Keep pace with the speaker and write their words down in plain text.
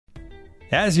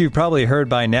As you've probably heard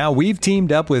by now, we've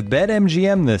teamed up with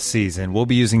BetMGM this season. We'll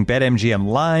be using BetMGM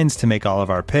lines to make all of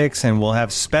our picks, and we'll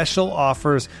have special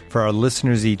offers for our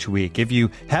listeners each week. If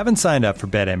you haven't signed up for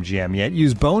BetMGM yet,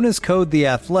 use bonus code The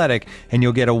Athletic, and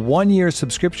you'll get a 1-year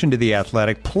subscription to The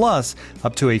Athletic, plus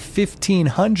up to a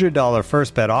 $1,500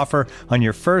 first bet offer on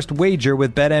your first wager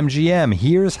with BetMGM.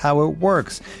 Here's how it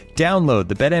works. Download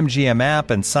the BetMGM app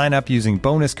and sign up using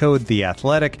bonus code The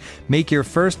Athletic. Make your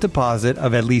first deposit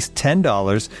of at least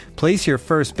 $10. Place your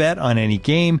first bet on any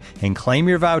game and claim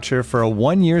your voucher for a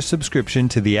 1-year subscription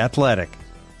to The Athletic.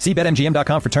 See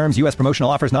BetMGM.com for terms. U.S. promotional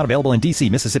offers not available in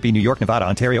D.C., Mississippi, New York, Nevada,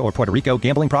 Ontario, or Puerto Rico.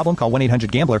 Gambling problem? Call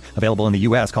 1-800-GAMBLER. Available in the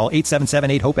U.S. Call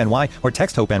 877-8-HOPE-NY or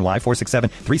text HOPE-NY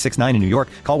 467-369 in New York.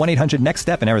 Call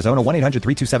 1-800-NEXT-STEP in Arizona.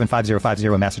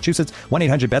 1-800-327-5050 in Massachusetts.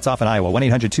 1-800-BETS-OFF in Iowa.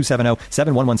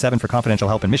 1-800-270-7117 for confidential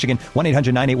help in Michigan.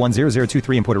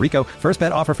 1-800-981-0023 in Puerto Rico. First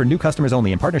bet offer for new customers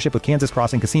only in partnership with Kansas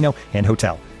Crossing Casino and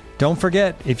Hotel. Don't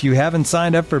forget, if you haven't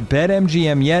signed up for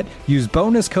BetMGM yet, use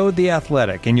bonus code The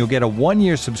Athletic, and you'll get a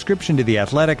 1-year subscription to The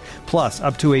Athletic, plus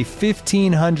up to a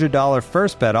 $1,500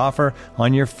 first bet offer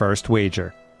on your first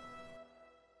wager.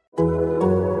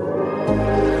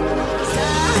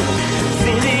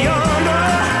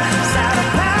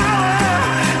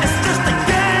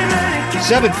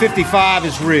 755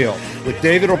 is real with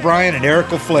David O'Brien and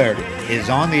Eric O'Flaherty is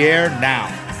on the air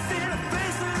now.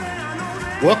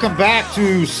 Welcome back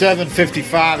to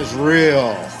 755 is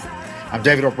real. I'm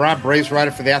David O'Brien, Braves writer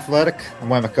for The Athletic. I'm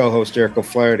with my co-host Eric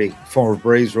O'Flaherty, former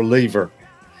Braves reliever,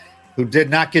 who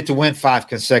did not get to win 5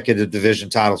 consecutive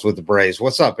division titles with the Braves.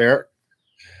 What's up, Eric?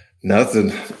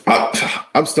 Nothing.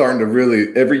 I'm starting to really,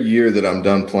 every year that I'm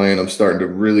done playing, I'm starting to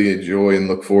really enjoy and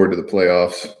look forward to the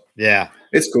playoffs. Yeah.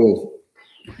 It's cool.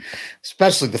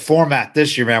 Especially the format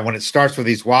this year, man, when it starts with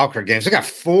these wildcard games. I got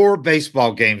 4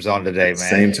 baseball games on today, man.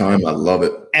 Same time. I love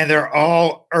it. And they're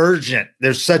all urgent.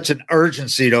 There's such an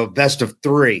urgency to a best of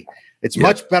 3. It's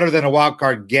much better than a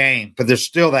wildcard game, but there's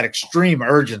still that extreme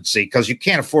urgency because you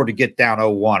can't afford to get down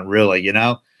 0-1, really, you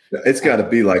know? It's got to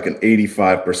be like an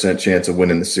 85% chance of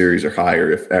winning the series or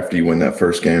higher after you win that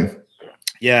first game.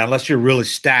 Yeah, unless you're really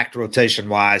stacked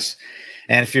rotation-wise.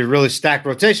 And if you're really stacked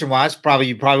rotation-wise, you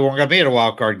probably weren't going to be in a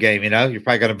wild card game. You know, you're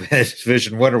probably going to be a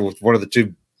division winner with one of the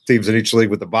 2 teams in each league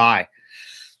with the bye.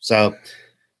 So,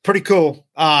 pretty cool.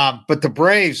 But the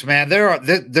Braves, man, they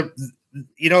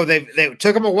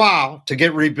took them a while to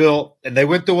get rebuilt, and they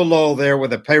went through a lull there where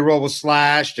the payroll was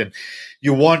slashed, and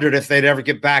you wondered if they'd ever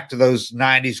get back to those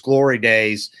 '90s glory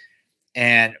days.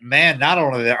 And man, not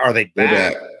only are they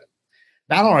back,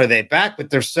 but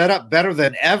they're set up better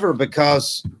than ever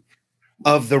because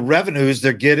of the revenues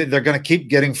they're getting. They're going to keep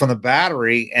getting from the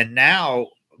Battery, and now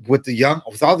with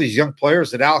all these young players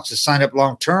that Alex has signed up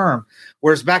long term,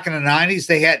 whereas back in the '90s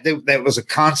that was a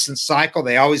constant cycle.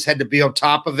 They always had to be on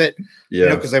top of it,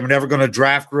 because they were never going to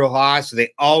draft real high, so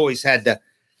they always had to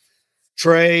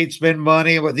trade, spend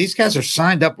money. But these guys are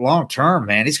signed up long term,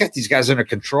 man. He's got these guys under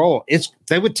control.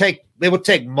 They would take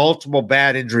multiple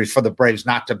bad injuries for the Braves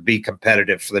not to be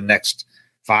competitive for the next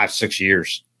 5-6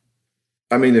 years.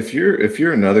 I mean, if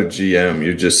you're another GM,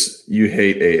 you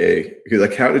hate AA. You're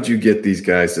like, how did you get these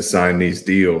guys to sign these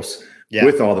deals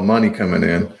with all the money coming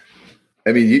in?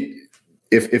 I mean,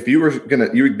 if you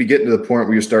would be getting to the point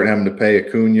where you're starting having to pay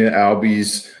Acuna,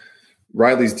 Albies,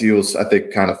 Riley's deals, I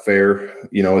think kind of fair.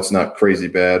 You know, it's not crazy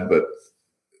bad, but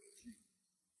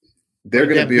they're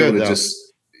going to be able to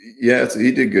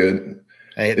he did good.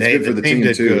 It's good for the team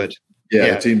did too. Good.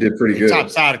 Yeah, the team did pretty good.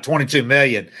 Tops out at $22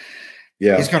 million.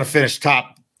 Yeah, he's going to finish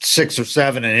top 6 or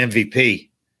 7 in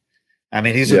MVP. I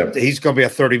mean, he's going to be a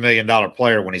 $30 million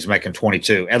player when he's making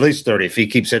 22, at least 30. If he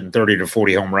keeps hitting 30 to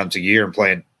 40 home runs a year and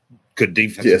playing good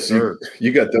defense. Yes,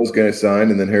 you got those guys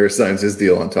signed, and then Harris signs his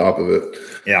deal on top of it.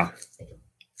 Yeah.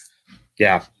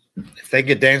 If they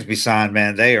get Dansby signed,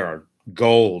 man, they are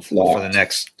gold for the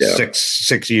next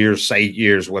 6 years, 8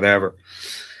 years, whatever.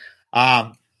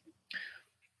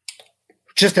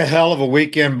 Just a hell of a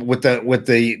weekend with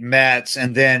the Mets,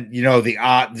 and then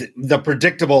the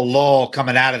predictable lull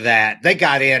coming out of that. They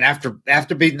got in after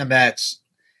beating the Mets,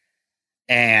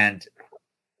 and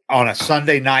on a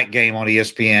Sunday night game on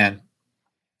ESPN,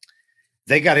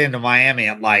 they got into Miami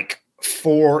at like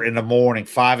 4 in the morning,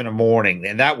 5 in the morning,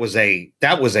 and that was a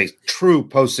true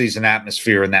postseason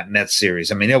atmosphere in that Mets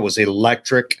series. I mean, it was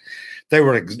electric. They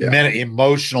were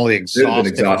emotionally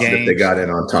exhausted. If they got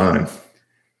in on time.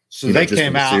 So they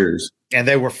came out and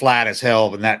they were flat as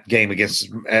hell in that game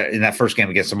in that first game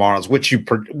against the Marlins,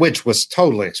 which was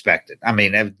totally expected. I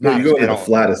mean, you go in the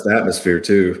flattest atmosphere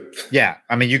too. Yeah,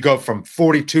 I mean, you go from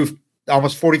 42,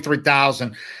 almost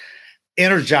 43,000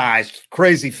 energized,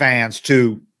 crazy fans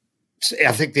to.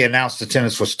 I think the announced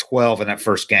attendance was 12 in that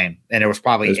first game, and there was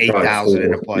probably 8,000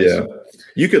 in the place. Yeah,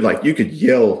 you could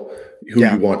yell who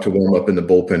you want to warm up in the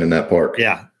bullpen in that park.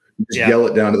 Yeah, yell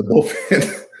it down to the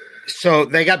bullpen. So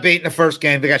they got beat in the first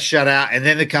game, they got shut out, and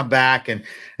then they come back, and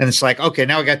it's like, okay,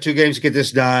 now we got 2 games to get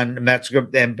this done. The Mets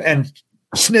and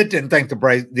Snit didn't think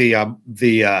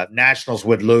the Nationals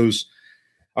would lose.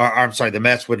 Or I'm sorry, the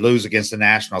Mets would lose against the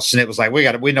Nationals. Snit was like,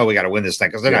 we know we got to win this thing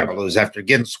because they're not going to lose. After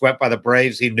getting swept by the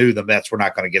Braves, he knew the Mets were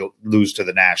not going to lose to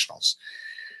the Nationals.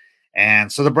 And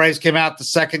so the Braves came out the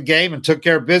second game and took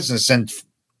care of business. And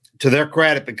to their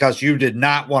credit, because you did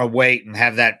not want to wait and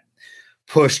have that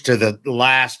push to the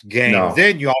last game,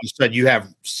 then you all of a sudden you have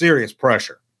serious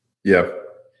pressure. Yeah.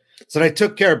 So they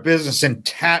took care of business and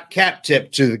cap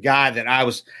tip to the guy that I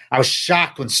was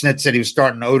shocked when Snit said he was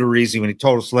starting Odorizzi when he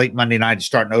told us late Monday night he's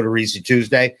starting Odorizzi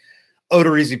Tuesday.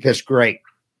 Odorizzi pitched great.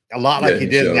 A lot like he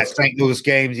did in that St. Louis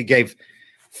game. He gave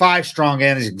 5 strong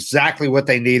innings, exactly what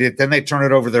they needed. Then they turn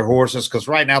it over their horses because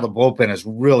right now the bullpen is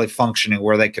really functioning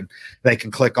where they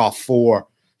can click off 4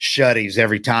 shutties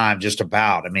every time, just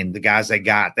about. I mean, the guys they've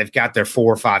got their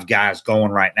 4 or 5 guys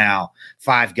going right now,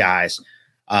 5 guys.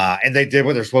 And they did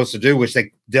what they're supposed to do, which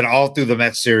they did all through the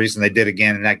Mets series, and they did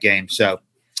again in that game. So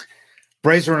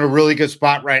Braves are in a really good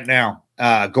spot right now,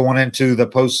 going into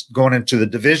the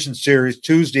division series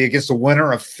Tuesday against the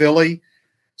winner of Philly,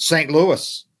 St.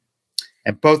 Louis.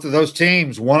 And both of those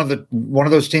teams, one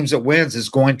of those teams that wins is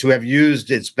going to have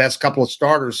used its best couple of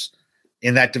starters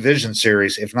in that division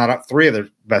series, if not 3 of their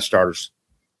best starters.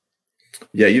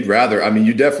 Yeah, you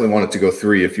definitely want it to go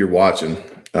 3 if you're watching.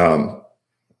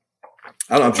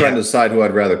 I'm trying to decide who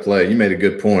I'd rather play. You made a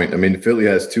good point. I mean, Philly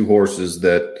has 2 horses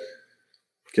that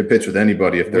can pitch with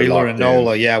anybody if they're Wheeler locked and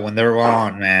Nola, when they're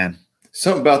on, man.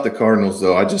 Something about the Cardinals,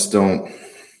 though, I just don't.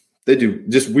 They do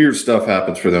just weird stuff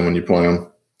happens for them when you play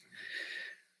them.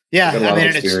 Yeah, I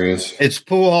mean, it's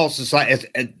Pujols. It's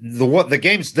like the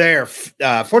game's there.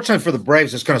 Fortunately for the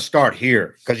Braves, it's going to start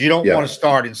here because you don't want to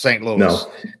start in St. Louis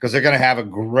because they're going to have a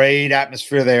great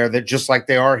atmosphere there. That just like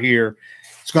they are here.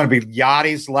 It's going to be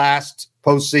Yachty's last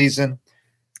postseason,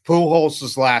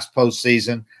 Pujols' last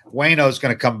postseason. Waino's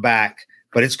going to come back,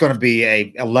 but it's going to be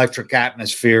a electric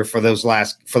atmosphere for those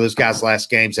guys' last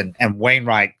games, and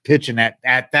Wainwright pitching at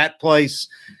that place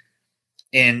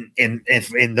in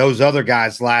those other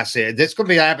guys' last year. There's going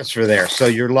to be an atmosphere there. So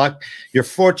you're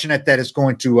fortunate that it's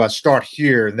going to start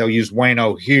here, and they'll use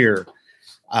Waino here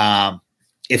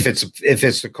if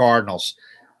it's the Cardinals.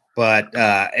 But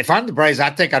if I'm the Braves, I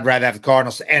think I'd rather have the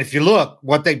Cardinals. And if you look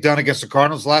what they've done against the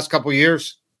Cardinals the last couple of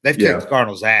years, they've kicked the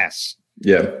Cardinals' ass.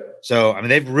 Yeah. So, I mean,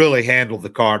 they've really handled the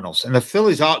Cardinals. And the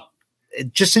Phillies,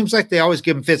 it just seems like they always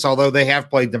give them fits, although they have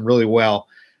played them really well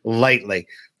lately.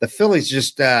 The Phillies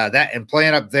just and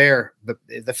playing up there,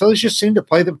 the Phillies just seem to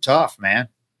play them tough, man.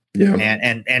 Yeah.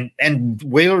 And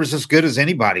Wheeler's as good as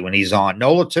anybody when he's on.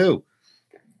 Nola, too.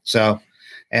 So,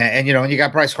 and you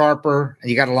got Bryce Harper, and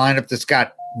you got a lineup that's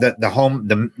got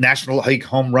the National League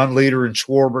home run leader in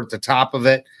Schwarber at the top of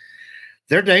it.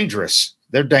 They're dangerous.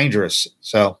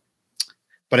 So,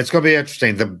 but it's going to be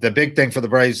interesting. The big thing for the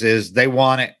Braves is they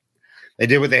won it. They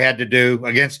did what they had to do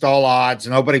against all odds.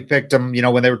 Nobody picked them,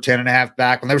 when they were 10.5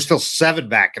 back, when they were still 7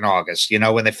 back in August,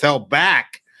 when they fell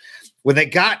back, when they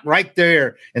got right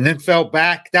there and then fell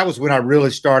back, that was when I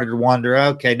really started to wonder,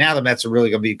 okay, now the Mets are really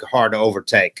going to be hard to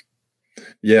overtake.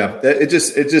 Yeah, it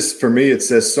just for me, it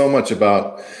says so much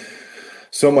about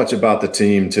the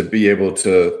team to be able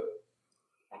to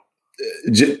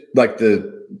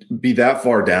be that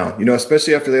far down,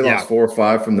 especially after they lost 4 or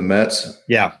 5 from the Mets.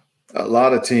 Yeah, a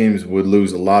lot of teams would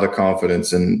lose a lot of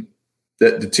confidence, and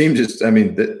the team just.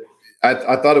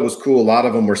 I thought it was cool. A lot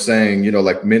of them were saying,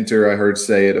 like Minter, I heard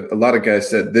say it. A lot of guys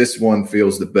said this one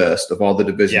feels the best of all the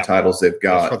division titles they've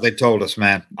got. That's what they told us,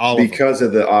 man. Because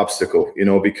of the obstacle,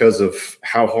 because of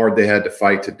how hard they had to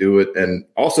fight to do it. And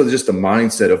also just the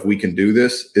mindset of we can do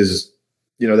this is,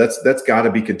 that's got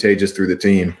to be contagious through the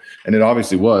team. And it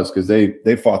obviously was because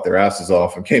they fought their asses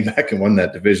off and came back and won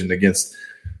that division against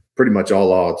pretty much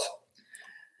all odds.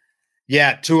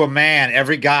 Yeah, to a man,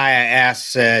 every guy I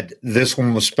asked said this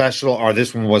one was special or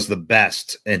this one was the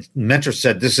best. And Mentor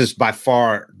said this is by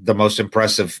far the most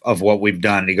impressive of what we've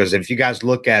done. He goes, if you guys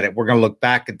look at it, we're going to look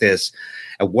back at this,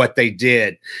 at what they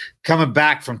did, coming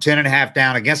back from 10.5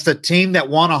 down against a team that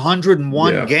won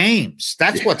 101 games.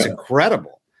 That's what's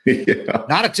incredible. Yeah.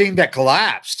 Not a team that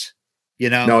collapsed,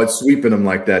 No, it's sweeping them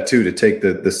like that, too, to take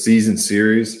the season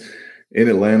series in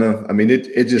Atlanta. I mean,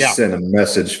 it just sent a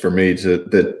message for me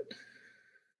that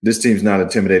this team's not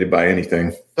intimidated by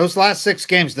anything. Those last 6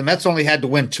 games, the Mets only had to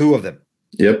win 2 of them.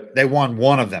 Yep. They won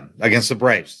one of them against the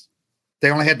Braves. They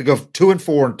only had to go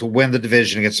 2-4 to win the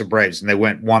division against the Braves, and they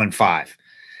went 1-5.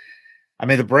 I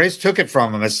mean, the Braves took it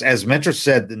from them. As Mentor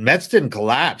said, the Mets didn't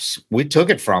collapse. We took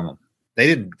it from them.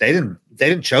 They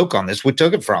didn't choke on this. We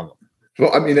took it from them.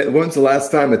 Well, I mean, when's the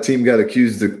last time a team got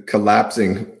accused of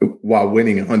collapsing while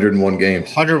winning 101 games?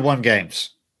 101 games.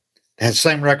 They had the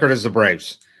same record as the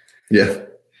Braves. Yeah.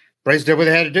 Braves did what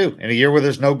they had to do. In a year where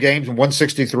there's no games,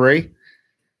 163,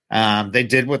 they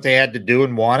did what they had to do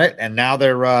and won it. And now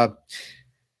they're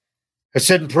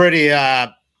sitting pretty.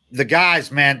 The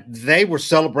guys, man, they were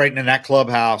celebrating in that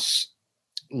clubhouse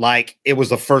like it was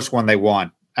the first one they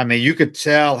won. I mean, you could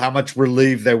tell how much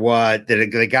relief they were that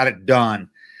they got it done,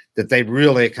 that they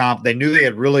really accomplished. They knew they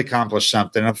had really accomplished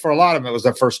something. And for a lot of them, it was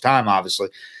their first time, obviously.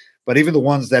 But even the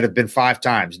ones that have been 5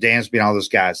 times, Dansby and all those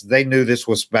guys, they knew this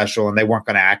was special, and they weren't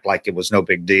going to act like it was no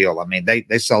big deal. I mean,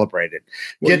 they celebrated.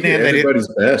 Well, everybody's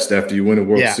best after you win a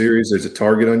World Series. There's a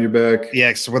target on your back. Yeah,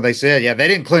 that's what they said. Yeah, they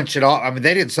didn't clinch it all. I mean,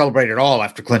 they didn't celebrate at all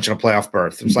after clinching a playoff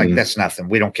berth. It was like, that's nothing.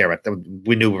 We don't care about that.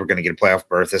 We knew we were going to get a playoff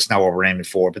berth. That's not what we're aiming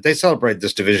for. But they celebrated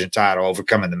this division title,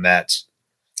 overcoming the Mets.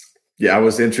 Yeah, I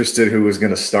was interested who was going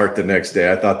to start the next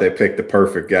day. I thought they picked the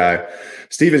perfect guy.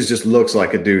 Stevens just looks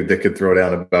like a dude that could throw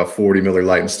down about 40 Miller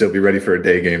Lite and still be ready for a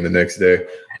day game the next day.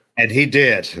 And he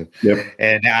did. Yep.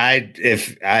 And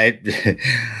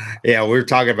we were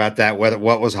talking about that,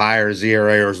 what was higher, his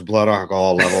ERA or his blood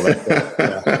alcohol level.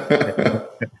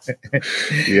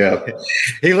 Yeah.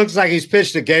 He looks like he's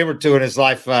pitched a game or two in his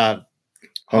life.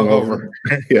 Hungover.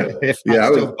 Yeah.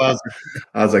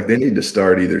 I was like, they need to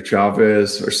start either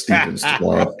Chavez or Stevens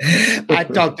tomorrow. I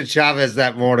talked to Chavez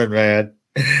that morning, man.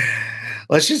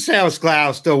 Let's just say I was glad I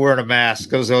was still wearing a mask.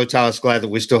 Because the only time I was glad that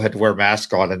we still had to wear a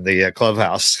mask on in the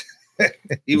clubhouse.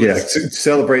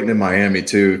 Celebrating in Miami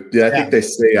too. Yeah, I think they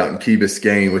stay out in Key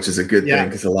Biscayne, which is a good thing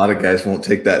because a lot of guys won't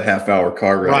take that half-hour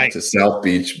car ride to South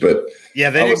Beach. But they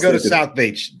didn't go to South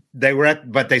Beach. They were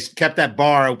but they kept that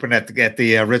bar open at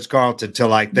the Ritz-Carlton till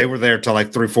they were there till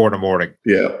 3-4 in the morning.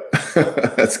 Yeah,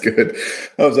 that's good.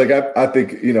 I was like, I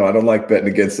think I don't like betting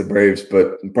against the Braves,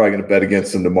 but I'm probably going to bet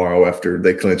against them tomorrow after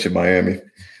they clinch in Miami.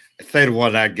 If they'd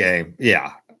won that game,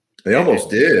 they almost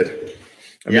did.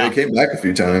 I mean, they came back a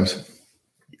few times.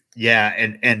 Yeah,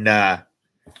 and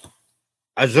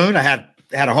Ozuna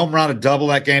had a home run, a double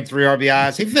that game, 3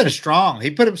 RBIs. He finished strong. He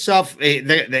put himself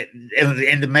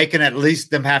into making at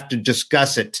least them have to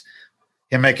discuss it,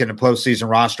 him making the postseason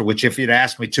roster, which if you'd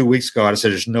asked me 2 weeks ago, I'd have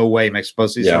said there's no way he makes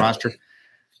postseason roster.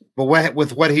 But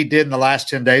with what he did in the last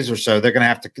 10 days or so, they're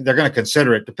going to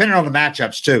consider it, depending on the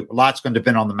matchups too. A lot's going to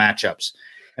depend on the matchups.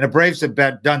 And the Braves have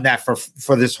done that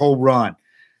for this whole run.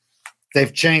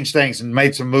 They've changed things and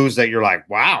made some moves that you're like,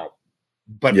 wow.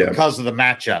 But because of the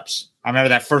matchups, I remember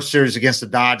that first series against the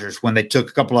Dodgers when they took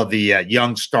a couple of the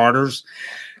young starters,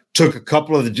 took a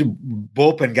couple of the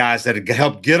bullpen guys that had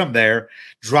helped get them there,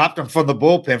 dropped them from the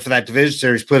bullpen for that division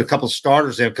series, put a couple of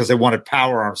starters in because they wanted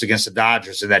power arms against the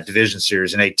Dodgers in that division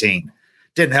series in 2018.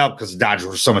 Didn't help because the Dodgers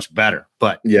were so much better.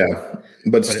 But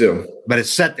still.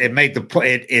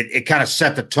 It kind of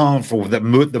set the tone for the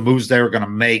moves they were going to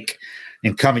make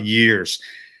in coming years,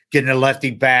 getting a lefty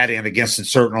bat in against a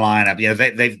certain lineup.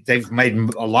 They've made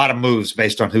a lot of moves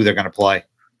based on who they're going to play.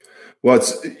 Well,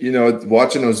 it's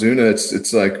watching Ozuna,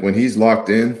 it's like when he's locked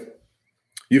in,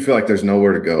 you feel like there's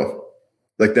nowhere to go.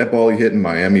 Like that ball he hit in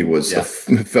Miami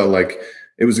felt like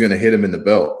it was going to hit him in the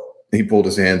belt. He pulled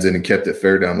his hands in and kept it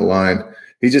fair down the line.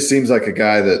 He just seems like a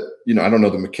guy that, I don't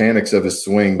know the mechanics of his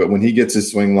swing, but when he gets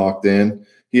his swing locked in,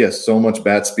 he has so much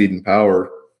bat speed and power.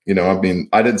 I mean,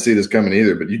 I didn't see this coming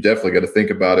either, but you definitely got to think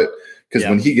about it because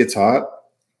when he gets hot,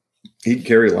 he can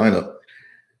carry a lineup.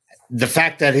 The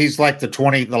fact that he's like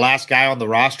the last guy on the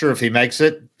roster, if he makes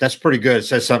it, that's pretty good. It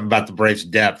says something about the Braves'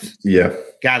 depth. Yeah.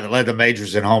 Guy that led the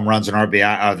majors in home runs and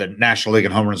RBI, the National League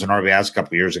in home runs and RBIs a couple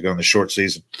of years ago in the short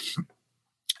season.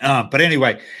 But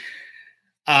anyway,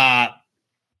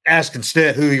 asking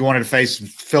Stitt who he wanted to face,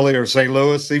 Philly or St.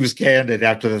 Louis, he was candid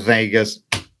after the thing. He goes,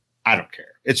 I don't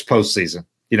care. It's postseason.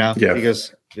 He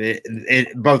goes,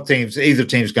 both teams, either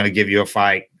team's going to give you a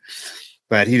fight,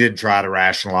 but he didn't try to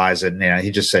rationalize it.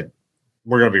 He just said,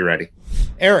 we're going to be ready.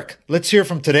 Eric, let's hear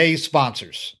from today's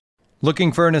sponsors.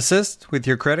 Looking for an assist with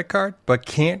your credit card, but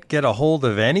can't get a hold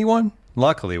of anyone?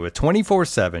 Luckily, with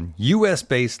 24/7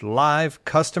 U.S.-based live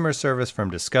customer service from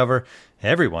Discover,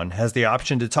 everyone has the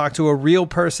option to talk to a real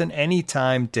person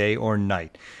anytime, day or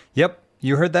night. Yep,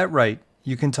 you heard that right.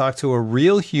 you can talk to a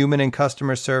real human in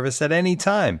customer service at any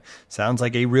time. Sounds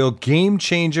like a real game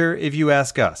changer if you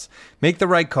ask us. Make the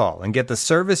right call and get the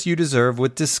service you deserve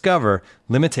with Discover.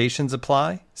 Limitations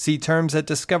apply. See terms at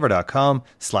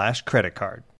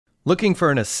discover.com/creditcard. Looking for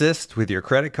an assist with your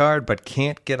credit card but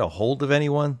can't get a hold of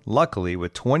anyone? Luckily,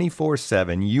 with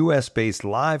 24/7 US-based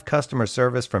live customer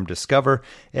service from Discover,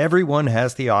 everyone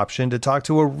has the option to talk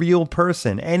to a real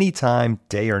person anytime,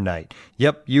 day or night.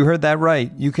 Yep, you heard that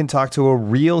right. You can talk to a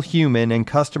real human in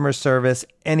customer service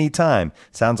anytime.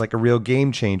 Sounds like a real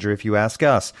game changer if you ask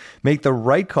us. Make the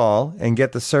right call and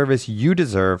get the service you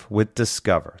deserve with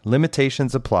Discover.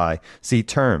 Limitations apply. See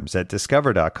terms at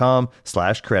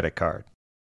discover.com/creditcard.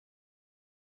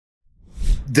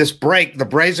 This break, the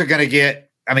Braves are going to get,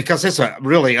 because it's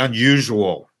really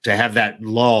unusual to have that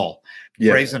lull.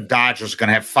 Yeah. Braves and Dodgers are going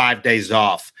to have 5 days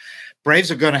off.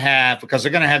 Braves are going to have, because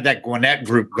they're going to have that Gwinnett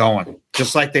group going,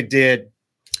 just like they did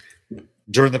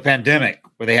during the pandemic,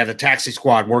 where they had the taxi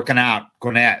squad working out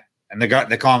Gwinnett, and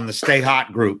they call them the Stay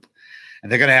Hot group.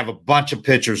 And they're going to have a bunch of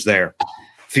pitchers there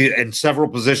and several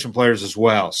position players as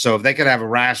well. So if they could have a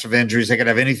rash of injuries, they could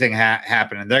have anything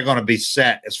happen, and they're going to be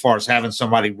set as far as having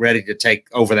somebody ready to take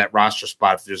over that roster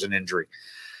spot if there's an injury.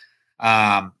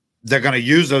 They're going to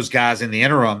use those guys in the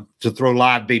interim to throw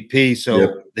live BP.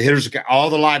 So the hitters, all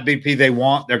the live BP they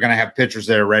want, they're going to have pitchers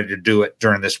there ready to do it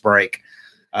during this break.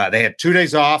 They had 2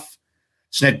 days off.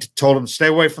 Snit told them stay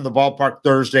away from the ballpark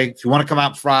Thursday. If you want to come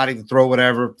out Friday and throw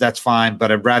whatever, that's fine,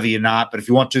 but I'd rather you not. But if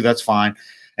you want to, that's fine.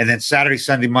 And then Saturday,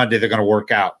 Sunday, Monday, they're going to work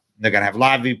out. They're going to have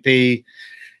live VP.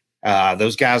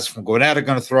 Those guys from Gwinnett are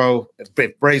going to throw.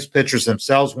 If Braves pitchers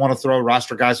themselves want to throw,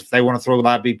 roster guys, if they want to throw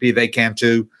live VP, they can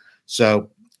too. So,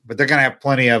 but they're going to have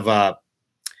plenty of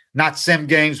not sim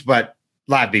games, but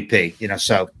live VP.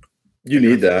 So you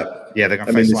need that. Yeah, they're going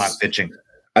to face live pitching.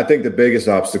 I think the biggest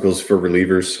obstacles for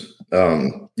relievers,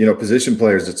 position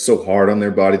players, it's so hard on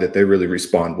their body that they really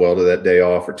respond well to that day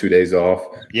off or 2 days off.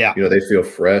 Yeah, they feel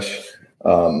fresh.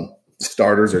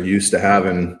 Starters are used to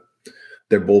having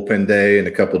their bullpen day and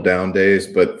a couple down days,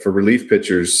 but for relief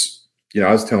pitchers,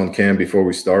 I was telling Cam before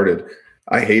we started,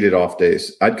 I hated off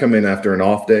days. I'd come in after an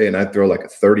off day and I'd throw like a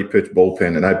 30-pitch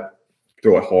bullpen and I'd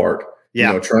throw it hard,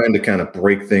 trying to kind of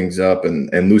break things up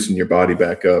and loosen your body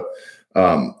back up.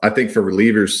 I think for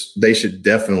relievers, they should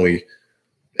definitely,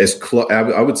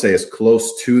 I would say as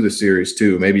close to the series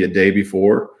too, maybe a day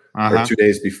before, or 2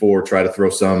 days before, try to throw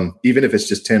some, even if it's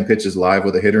just 10 pitches live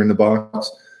with a hitter in the box.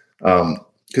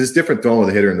 Because it's different throwing with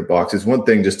a hitter in the box. It's one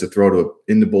thing just to throw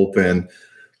in the bullpen,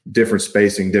 different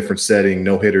spacing, different setting,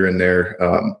 no hitter in there.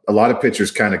 A lot of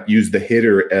pitchers kind of use the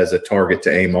hitter as a target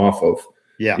to aim off of.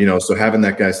 Yeah. So having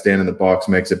that guy stand in the box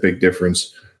makes a big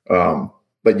difference.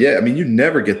 But you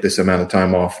never get this amount of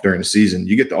time off during the season.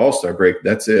 You get the All-Star break.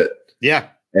 That's it. Yeah.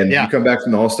 And you come back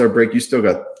from the All-Star break, you still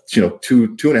got,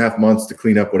 2.5 months to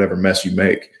clean up whatever mess you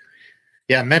make.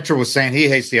 Yeah. Metro was saying he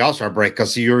hates the All-Star break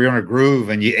because you're in a groove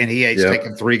and he hates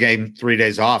taking 3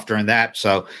 days off during that.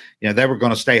 So, they were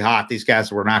going to stay hot. These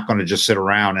guys were not going to just sit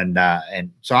around.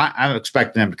 And so I'm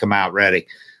expecting them to come out ready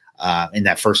in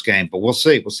that first game, but we'll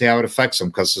see. We'll see how it affects them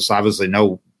because it's obviously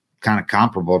no kind of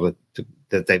comparable to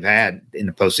that they've had in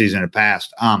the postseason in the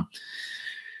past.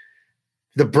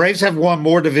 The Braves have won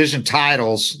more division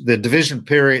titles. The division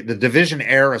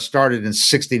era started in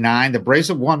 1969. The Braves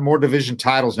have won more division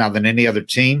titles now than any other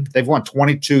team. They've won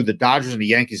 22. The Dodgers and the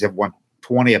Yankees have won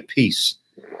 20 apiece.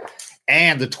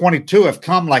 And the 22 have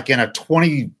come like in a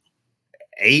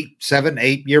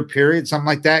 8 year period, something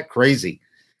like that. Crazy.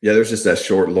 Yeah, there's just that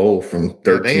short lull from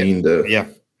 13 to. Yeah.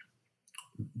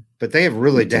 But they have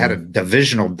really had a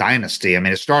divisional dynasty.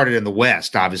 It started in the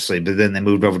West, obviously, but then they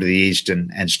moved over to the East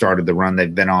and started the run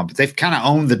they've been on. But they've kind of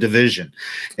owned the division.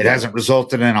 It hasn't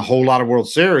resulted in a whole lot of World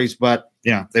Series, but,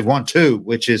 they've won 2,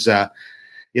 which is,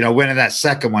 winning that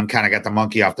second one kind of got the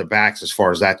monkey off their backs as far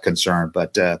as that's concerned.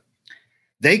 But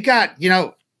they got,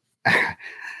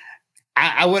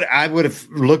 I would have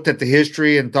looked at the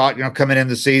history and thought, coming in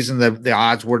the season, the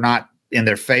odds were not in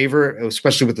their favor,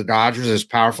 especially with the Dodgers, as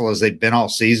powerful as they've been all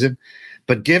season.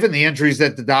 But given the injuries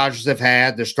that the Dodgers have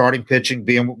had, their starting pitching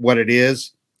being what it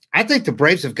is, I think the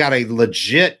Braves have got a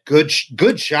legit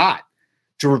good shot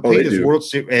to repeat as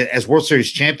World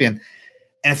Series champion.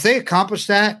 And if they accomplish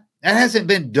that, that hasn't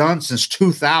been done since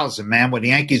 2000, man, when the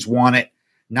Yankees won it,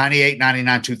 98,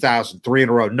 99, 2000, 3 in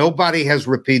a row. Nobody has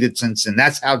repeated since then.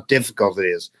 That's how difficult it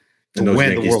is to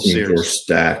win the World Series. Were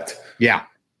stacked. Yeah.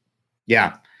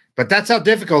 Yeah. But that's how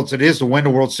difficult it is to win the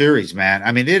World Series,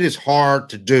 man. It is hard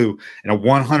to do in a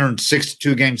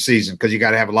 162-game season because you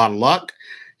got to have a lot of luck.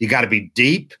 You got to be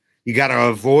deep. You got to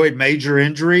avoid major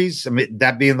injuries.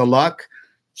 That being the luck.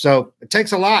 So it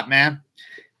takes a lot, man.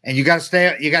 And you got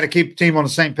to keep the team on the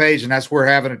same page. And that's where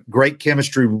having a great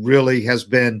chemistry really has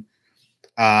been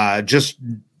just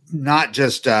not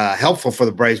just helpful for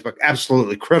the Braves, but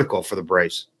absolutely critical for the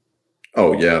Braves.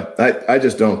 Oh yeah. I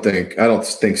don't think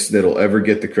Snit will ever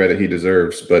get the credit he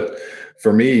deserves. But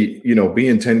for me,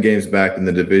 being 10 games back in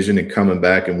the division and coming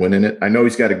back and winning it, I know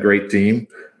he's got a great team,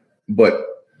 but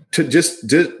to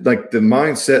just like the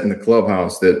mindset in the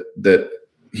clubhouse that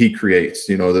he creates,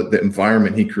 the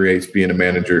environment he creates being a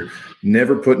manager,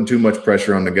 never putting too much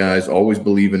pressure on the guys, always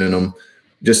believing in them,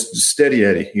 just steady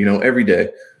Eddie, every day.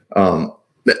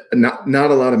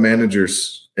 Not a lot of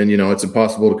managers, and, it's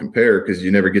impossible to compare because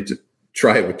you never get to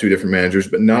try it with two different managers,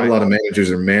 but not a lot of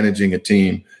managers are managing a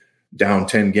team down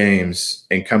 10 games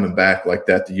and coming back like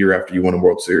that the year after you won a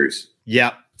World Series.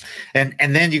 Yep. And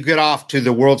then you get off to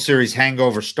the World Series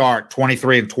hangover start,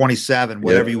 23-27,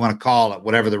 whatever you want to call it,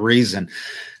 whatever the reason.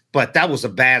 But that was a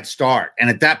bad start. And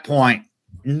at that point,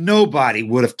 nobody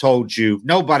would have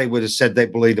said they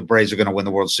believe the Braves are going to win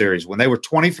the World Series. When they were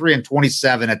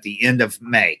 23-27 at the end of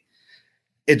May,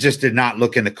 it just did not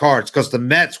look in the cards because the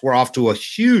Mets were off to a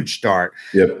huge start.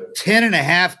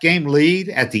 10.5 game lead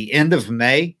at the end of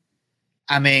May.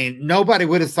 I mean, nobody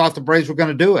would have thought the Braves were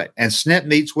going to do it. And Snit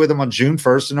meets with them on June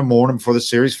 1st in the morning for the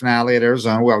series finale at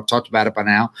Arizona. Well, I've talked about it by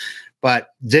now. But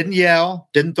didn't yell,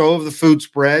 didn't throw over the food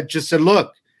spread, just said,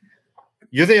 look,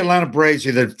 you're the Atlanta Braves.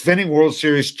 You're the defending World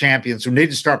Series champions who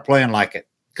need to start playing like it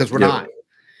because we're not.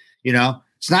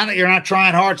 It's not that you're not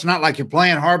trying hard. It's not like you're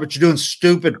playing hard, but you're doing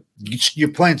stupid. You're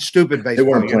playing stupid baseball. They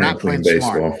weren't you're not playing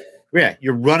baseball. Smart. Yeah,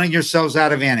 you're running yourselves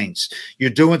out of innings. You're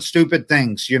doing stupid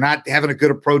things. You're not having a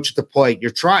good approach at the plate.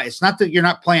 You're trying. It's not that you're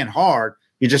not playing hard.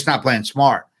 You're just not playing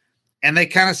smart. And they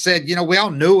kind of said, we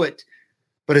all knew it.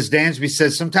 But as Dansby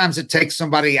says, sometimes it takes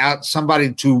somebody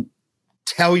to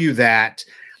tell you that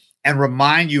and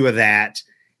remind you of that.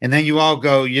 And then you all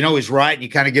go, he's right. And you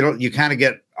kind of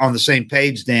get on the same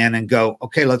page, Dan, and go,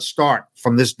 okay, let's start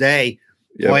from this day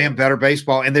playing better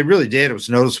baseball. And they really did. It was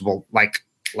noticeable like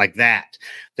that.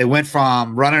 They went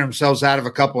from running themselves out of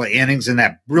a couple of innings in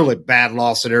that really bad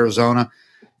loss at Arizona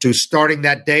to starting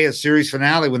that day a series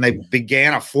finale when they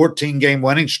began a 14-game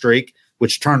winning streak,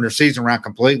 which turned their season around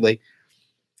completely.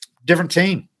 Different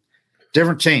team.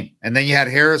 And then you had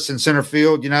Harris in center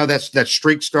field. That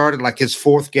streak started like his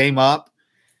 4th game up,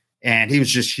 and he was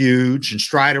just huge. And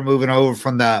Strider moving over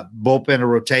from the bullpen to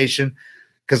rotation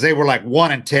because they were like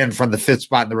 1-10 from the 5th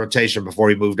spot in the rotation before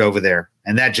he moved over there.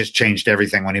 And that just changed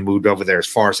everything when he moved over there as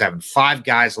far as having 5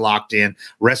 guys locked in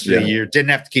rest of the year. Didn't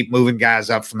have to keep moving guys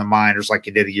up from the minors like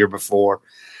he did a year before.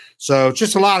 So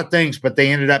just a lot of things, but they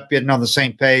ended up getting on the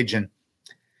same page, and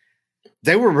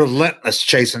they were relentless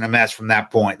chasing the Mets from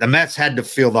that point. The Mets had to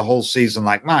feel the whole season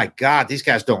like, my God, these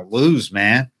guys don't lose,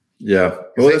 man. Yeah.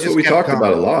 Well, that's what we talked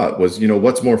about a lot was,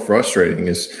 what's more frustrating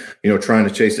is, trying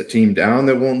to chase a team down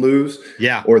that won't lose.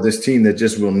 Yeah. Or this team that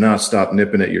just will not stop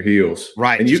nipping at your heels.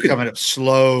 Right. And you coming up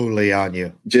slowly on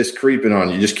you. Just creeping on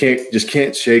you. Just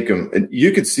can't shake them. And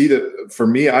you could see that for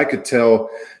me, I could tell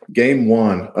game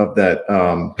 1 of that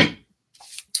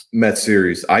Mets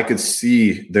series, I could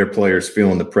see their players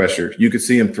feeling the pressure. You could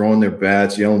see them throwing their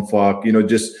bats, yelling fuck,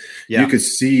 you could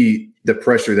see the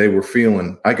pressure they were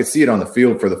feeling. I could see it on the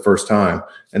field for the first time,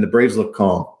 and the Braves looked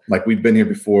calm. Like we've been here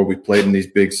before. We played in these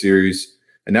big series,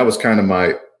 and that was kind of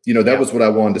my, was what I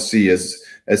wanted to see as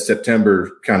September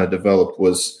kind of developed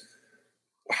was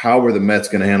how were the Mets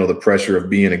going to handle the pressure of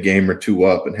being a game or 2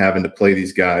 up and having to play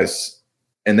these guys.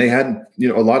 And they hadn't,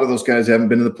 a lot of those guys haven't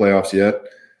been to the playoffs yet,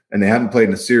 and they hadn't played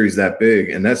in a series that big,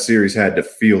 and that series had to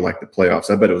feel like the playoffs.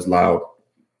 I bet it was loud.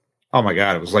 Oh, my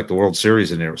God. It was like the World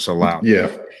Series in there. It was so loud.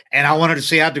 Yeah. And I wanted to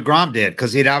see how DeGrom did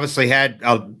because he'd obviously had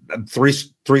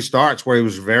three starts where he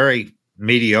was very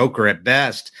mediocre at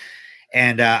best.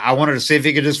 And I wanted to see if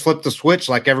he could just flip the switch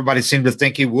like everybody seemed to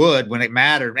think he would when it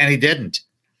mattered, and he didn't.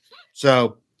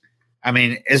 So, I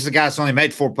mean, this the guy's only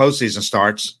made 4 postseason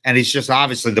starts, and he's just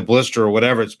obviously the blister or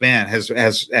whatever it's been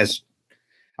has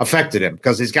affected him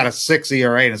because he's got a 6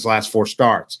 ERA in his last 4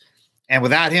 starts. And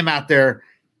without him out there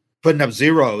putting up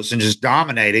zeros and just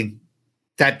dominating,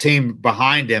 that team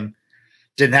behind him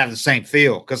didn't have the same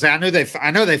feel because I know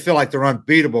they feel like they're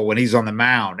unbeatable when he's on the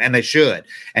mound, and they should.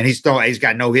 And he's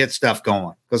got no hit stuff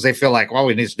going because they feel like all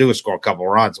we need to do is score a couple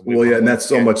of runs. And that's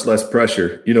so much less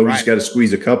pressure. We just got to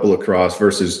squeeze a couple across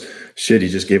versus shit. He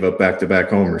just gave up back-to-back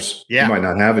homers. Yeah, he might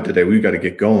not have it today. We've got to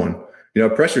get going.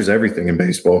 Pressure is everything in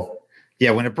baseball.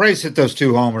 Yeah, when the Braves hit those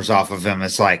 2 homers off of him,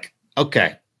 it's like,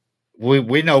 okay,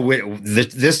 we know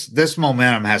this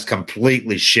momentum has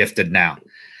completely shifted now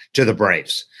to the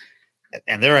Braves,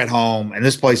 and they're at home, and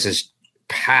this place is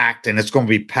packed, and it's going to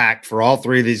be packed for all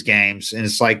three of these games. And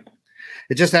it's like,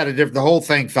 it just had the whole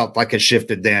thing felt like it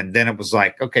shifted then. Then it was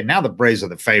like, okay, now the Braves are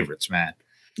the favorites, man.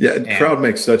 Yeah, crowd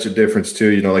makes such a difference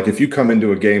too. You know, like if you come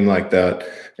into a game like that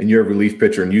and you're a relief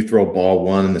pitcher and you throw ball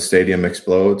one and the stadium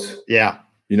explodes. Yeah.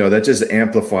 You know, that just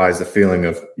amplifies the feeling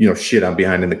of, you know, shit, I'm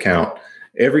behind in the count.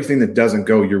 Everything that doesn't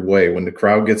go your way, when the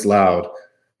crowd gets loud,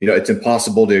 you know, it's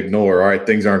impossible to ignore. All right,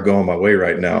 things aren't going my way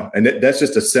right now. And that's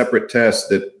just a separate test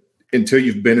that until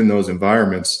you've been in those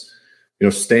environments, you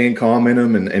know, staying calm in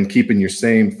them and keeping your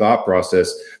same thought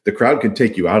process, the crowd can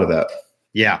take you out of that.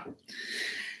 Yeah.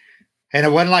 And it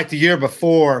wasn't like the year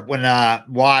before when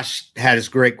Wash had his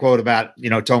great quote about, you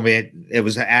know, told me it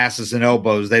was asses and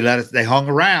elbows. They hung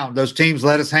around. Those teams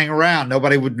let us hang around.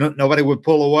 Nobody would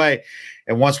pull away.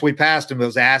 And once we passed them, it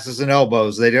was asses and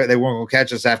elbows. They weren't going to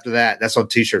catch us after that. That's on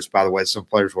T-shirts, by the way. Some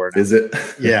players wear it. Is it?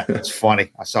 Yeah, it's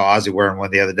funny. I saw Ozzie wearing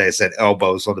one the other day. It said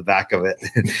elbows on the back of it.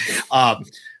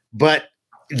 But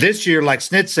this year, like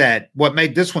Snit said, what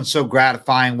made this one so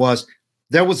gratifying was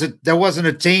there wasn't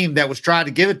a team that was trying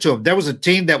to give it to them. There was a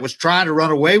team that was trying to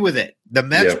run away with it. The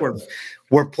Mets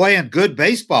were playing good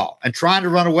baseball and trying to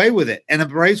run away with it, and the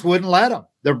Braves wouldn't let them.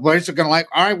 The Braves are going to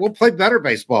all right, we'll play better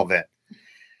baseball then.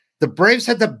 The Braves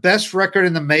had the best record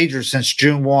in the majors since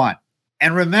June 1.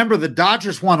 And remember, the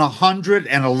Dodgers won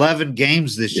 111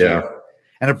 games this year.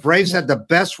 And the Braves had the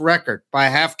best record by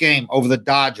a half game over the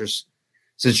Dodgers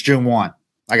since June 1.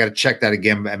 I got to check that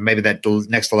again, and maybe that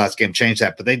next to last game changed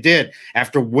that. But they did.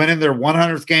 After winning their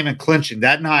 100th game and clinching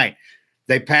that night,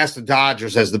 they passed the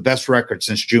Dodgers as the best record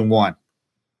since June 1.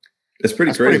 That's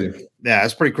pretty crazy.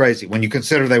 That's pretty crazy when you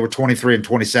consider they were 23 and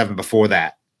 27 before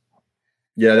that.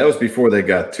 Yeah, that was before they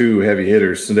got two heavy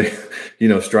hitters. So they, you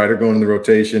know, Strider going in the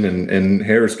rotation and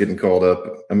Harris getting called up.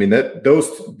 I mean,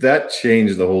 that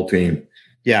changed the whole team.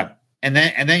 Yeah. And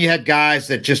then you had guys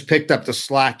that just picked up the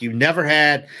slack. You never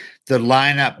had the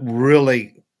lineup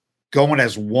really going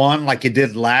as one like you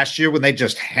did last year when they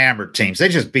just hammered teams. They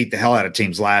just beat the hell out of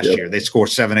teams last year. They scored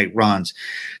 7-8 runs.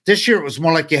 This year it was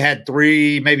more like you had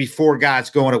 3, maybe 4 guys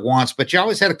going at once, but you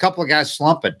always had a couple of guys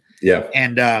slumping. Yeah.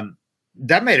 And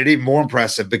that made it even more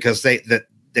impressive because it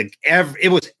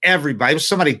was everybody. It was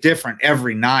somebody different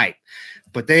every night,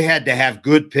 but they had to have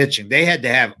good pitching. They had to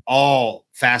have all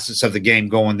facets of the game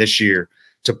going this year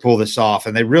to pull this off,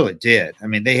 and they really did. I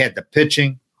mean, they had the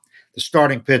pitching. The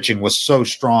starting pitching was so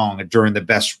strong during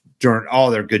all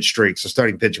their good streaks. The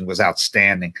starting pitching was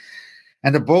outstanding.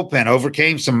 And the bullpen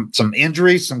overcame some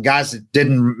injuries, some guys that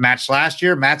didn't match last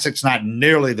year. Matzek's not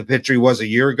nearly the pitcher he was a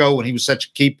year ago when he was such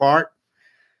a key part.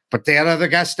 But they had other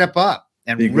guys step up.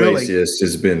 And Iglesias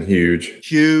has been huge.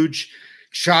 Huge.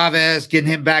 Chavez, getting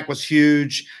him back was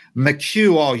huge.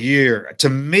 McHugh all year. To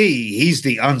me, he's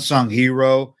the unsung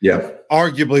hero. Yeah.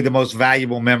 Arguably the most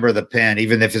valuable member of the pen,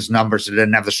 even if his numbers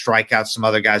didn't have the strikeouts some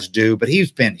other guys do. But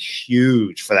he's been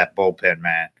huge for that bullpen,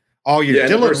 man. All year.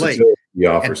 Dylan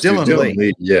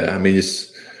Lee. Yeah, I mean,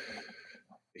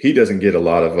 he doesn't get a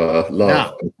lot of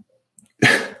love.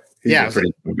 No. He's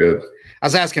pretty good. I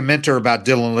was asking Mentor about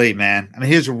Dylan Lee, man. I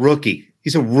mean, he's a rookie.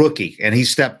 He's a rookie, and he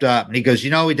stepped up. And he goes, he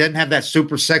doesn't have that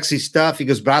super sexy stuff. He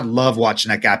goes, but I love watching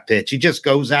that guy pitch. He just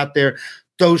goes out there,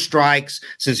 throws strikes,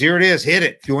 says, here it is, hit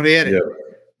it if you want to hit it. Yeah.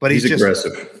 But he's just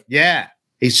aggressive. Yeah.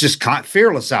 He's just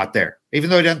fearless out there. Even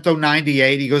though he doesn't throw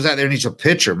 98, he goes out there and he's a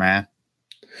pitcher, man.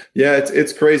 Yeah,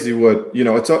 it's crazy what,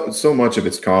 it's so much of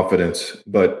it's confidence,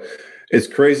 but it's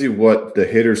crazy what the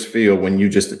hitters feel when you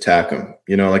just attack them.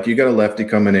 Like you got a lefty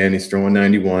coming in, he's throwing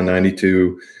 91,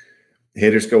 92.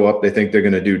 Hitters go up, they think they're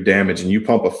going to do damage, and you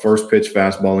pump a first pitch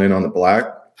fastball in on the black.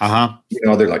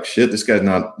 They're like, shit, this guy's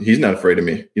he's not afraid of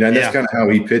me. And that's kind of how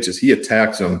he pitches. He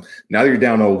attacks them. Now you're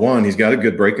down 0-1. He's got a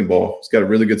good breaking ball. He's got a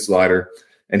really good slider,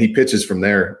 and he pitches from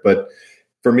there. But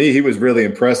for me, he was really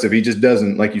impressive. He just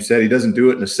doesn't, like you said, he doesn't do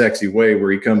it in a sexy way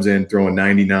where he comes in throwing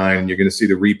 99 and you're going to see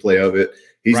the replay of it.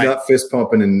 He's not fist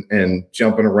pumping and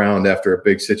jumping around after a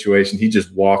big situation. He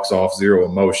just walks off, zero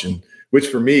emotion. Which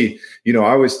for me, I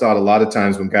always thought a lot of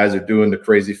times when guys are doing the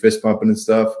crazy fist pumping and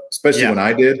stuff, especially when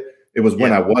I did, it was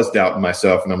when I was doubting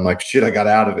myself and I'm like, shit, I got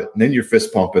out of it. And then you're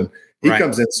fist pumping. He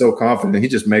comes in so confident. He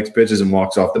just makes pitches and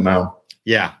walks off the mound.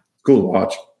 Yeah. Cool to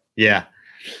watch. Yeah.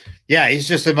 Yeah. He's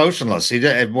just emotionless.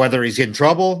 Whether he's in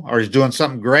trouble or he's doing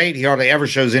something great, he hardly ever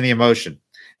shows any emotion.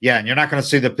 Yeah. And you're not going to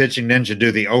see the pitching ninja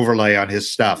do the overlay on his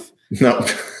stuff. No,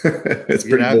 it's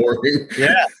pretty boring.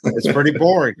 Yeah, it's pretty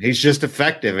boring. He's just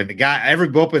effective. And every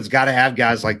bullpen's got to have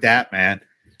guys like that, man.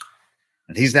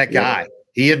 And he's that guy.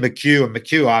 He and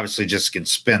McHugh obviously just can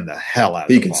spin the hell out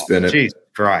of it. He can spin it. Jesus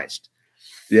Christ.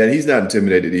 Yeah, he's not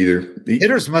intimidated either.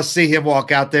 Hitters must see him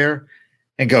walk out there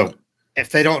and go, if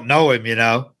they don't know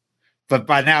him, but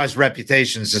by now his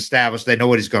reputation is established. They know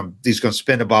what he's going to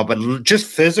spin the ball, but just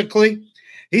physically,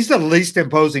 he's the least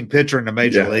imposing pitcher in the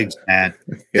major leagues, man.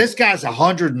 This guy's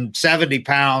 170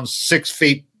 pounds,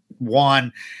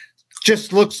 6'1",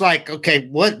 just looks like, okay,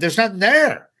 what? There's nothing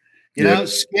there.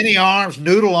 Skinny arms,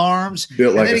 noodle arms.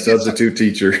 Built like a substitute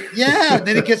teacher. Yeah, and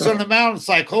then he gets on the mound. It's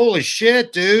like, holy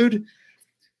shit, dude.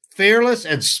 Fearless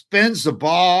and spins the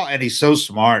ball, and he's so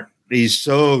smart. He's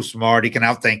so smart. He can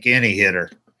outthink any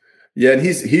hitter. Yeah, and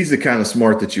he's the kind of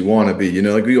smart that you want to be.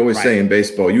 Like we always say in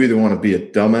baseball, you either want to be a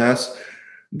dumbass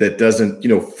that doesn't,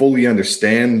 fully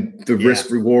understand the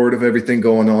risk reward of everything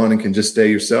going on and can just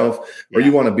stay yourself, or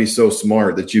you want to be so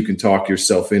smart that you can talk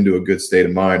yourself into a good state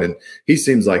of mind. And he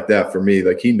seems like that for me.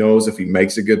 Like he knows if he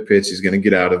makes a good pitch, he's going to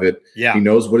get out of it. Yeah. He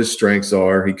knows what his strengths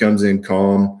are. He comes in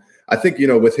calm. I think,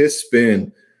 with his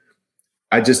spin,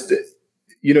 I just,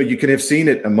 you can have seen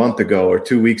it a month ago or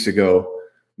 2 weeks ago,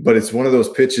 but it's one of those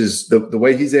pitches. The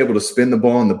way he's able to spin the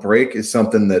ball on the break is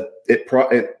something that it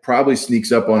probably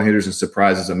sneaks up on hitters and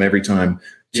surprises them every time,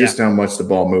 just how much the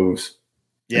ball moves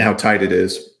and how tight it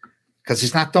is. Because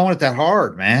he's not throwing it that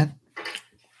hard, man.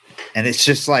 And it's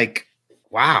just like,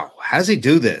 wow, how does he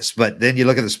do this? But then you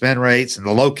look at the spin rates and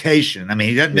the location. I mean,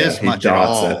 he doesn't miss much at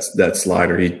all. That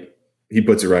slider. He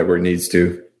puts it right where it needs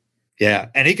to. Yeah,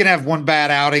 and he can have one bad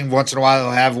outing. Once in a while,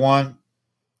 he'll have one.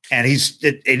 And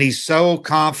he's so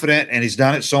confident, and he's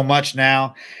done it so much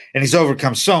now, and he's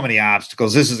overcome so many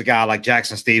obstacles. This is a guy like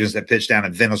Jackson Stephens that pitched down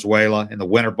in Venezuela in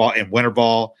winter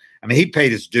ball. I mean, he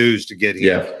paid his dues to get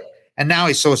here. Yeah. And now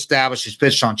he's so established. He's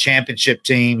pitched on championship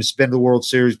teams, been to the World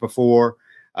Series before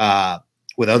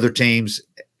with other teams.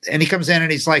 And he comes in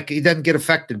and he's like, he doesn't get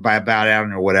affected by a bad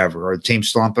outing or whatever, or a team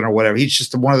slumping or whatever. He's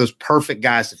just one of those perfect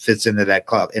guys that fits into that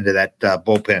club, into that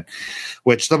bullpen,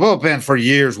 which the bullpen for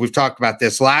years, we've talked about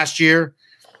this. Last year,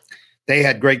 they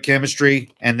had great chemistry,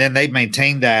 and then they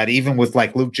maintained that even with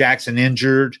like Luke Jackson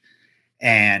injured,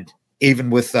 and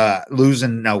even with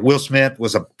losing Will Smith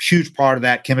was a huge part of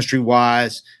that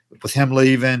chemistry-wise with him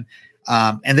leaving.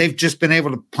 And they've just been able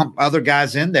to pump other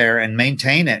guys in there and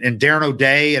maintain it. And Darren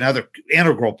O'Day, another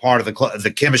integral part of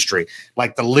the chemistry,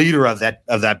 like the leader of that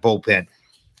bullpen,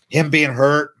 him being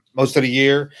hurt most of the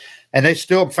year, and they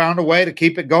still found a way to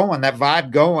keep it going, that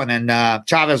vibe going. And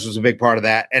Chavez was a big part of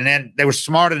that. And then they were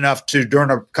smart enough to,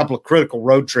 during a couple of critical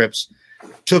road trips,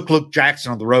 took Luke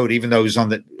Jackson on the road, even though he's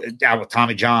out with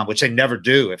Tommy John, which they never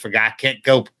do. If a guy can't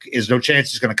go, there's no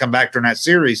chance he's going to come back during that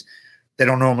series. They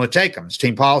don't normally take him. It's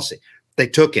team policy. They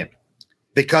took him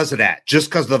because of that, just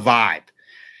because of the vibe.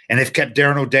 And they've kept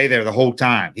Darren O'Day there the whole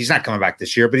time. He's not coming back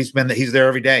this year, but he's there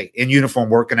every day in uniform,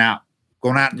 working out,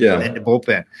 going out in the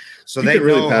bullpen. So they can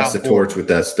really pass the torch with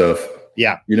that stuff.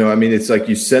 Yeah. It's like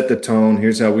you set the tone.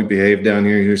 Here's how we behave down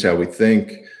here. Here's how we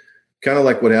think. Kind of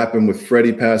like what happened with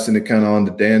Freddie passing it kind of on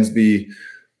to Dansby.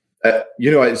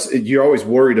 You're always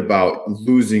worried about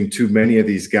losing too many of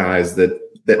these guys that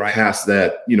pass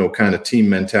that, kind of team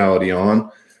mentality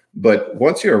on. But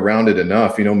once you're around it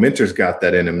enough, Minter's got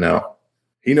that in him now.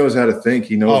 He knows how to think.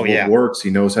 He knows what works. He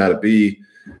knows how to be.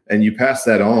 And you pass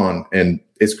that on. And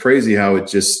it's crazy how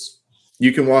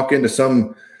you can walk into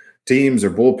some teams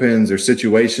or bullpens or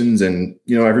situations and,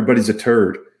 everybody's a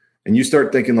turd. And you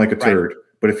start thinking like a turd.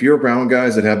 But if you're around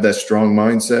guys that have that strong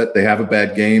mindset, they have a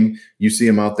bad game, you see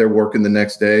them out there working the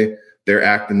next day, they're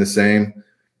acting the same.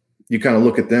 You kind of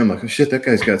look at them like, oh, shit, that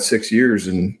guy's got 6 years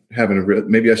and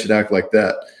maybe I should act like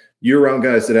that. You're around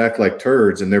guys that act like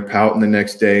turds and they're pouting the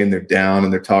next day and they're down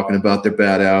and they're talking about their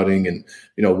bad outing and,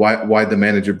 why'd the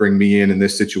manager bring me in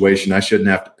this situation? I shouldn't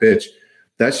have to pitch.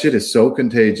 That shit is so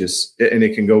contagious and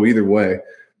it can go either way.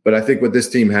 But I think what this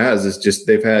team has is just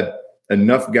they've had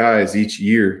enough guys each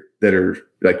year that are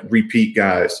like repeat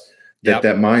guys that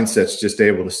mindset's just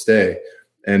able to stay.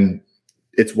 And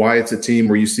it's why it's a team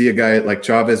where you see a guy like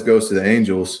Chavez goes to the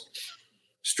Angels,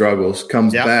 struggles,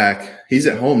 comes back. He's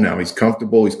at home now. He's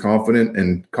comfortable. He's confident,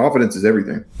 and confidence is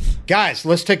everything. Guys,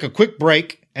 let's take a quick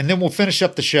break, and then we'll finish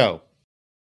up the show.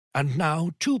 And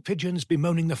now, two pigeons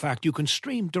bemoaning the fact you can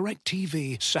stream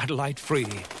DirecTV satellite-free.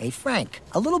 Hey, Frank,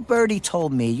 a little birdie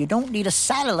told me you don't need a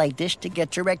satellite dish to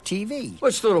get DirecTV.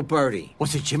 What's little birdie?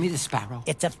 Was it Jimmy the Sparrow?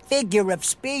 It's a figure of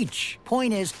speech.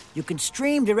 Point is, you can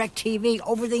stream DirecTV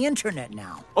over the internet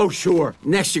now. Oh, sure.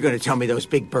 Next you're going to tell me those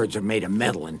big birds are made of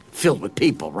metal and filled with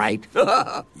people, right?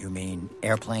 You mean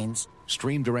airplanes?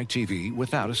 Stream DirecTV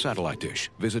without a satellite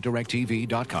dish. Visit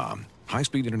DirecTV.com.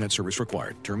 High-speed internet service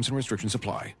required. Terms and restrictions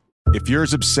apply. If you're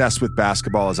as obsessed with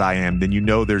basketball as I am, then you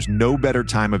know there's no better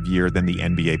time of year than the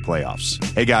NBA playoffs.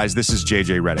 Hey guys, this is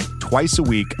JJ Redick. Twice a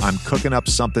week, I'm cooking up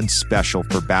something special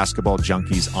for basketball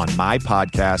junkies on my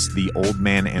podcast, The Old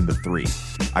Man and the Three.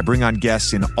 I bring on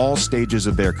guests in all stages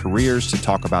of their careers to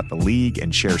talk about the league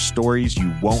and share stories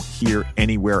you won't hear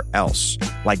anywhere else,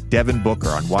 like Devin Booker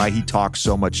on why he talks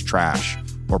so much trash,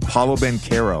 or Paolo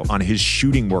Banchero on his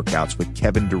shooting workouts with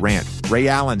Kevin Durant, Ray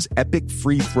Allen's epic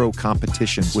free throw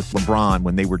competitions with LeBron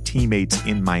when they were teammates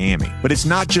in Miami. But it's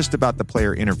not just about the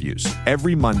player interviews.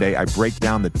 Every Monday, I break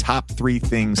down the top 3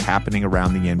 things happening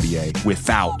around the NBA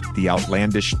without the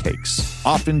outlandish takes.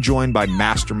 Often joined by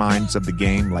masterminds of the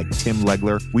game like Tim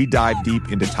Legler, we dive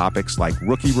deep into topics like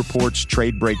rookie reports,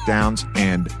 trade breakdowns,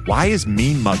 and why is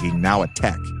mean mugging now a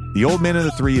tech? The Old Man and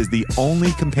the Three is the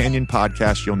only companion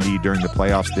podcast you'll need during the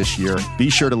playoffs this year. Be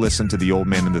sure to listen to The Old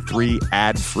Man and the Three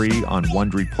ad-free on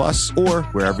Wondery Plus or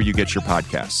wherever you get your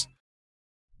podcasts.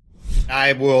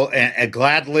 I will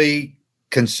gladly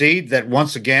concede that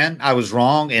once again I was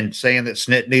wrong in saying that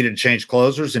Snit needed to change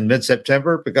closers in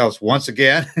mid-September, because once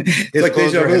again his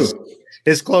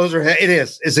closer, it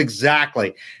is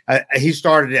exactly. He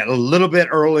started it a little bit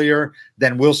earlier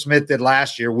than Will Smith did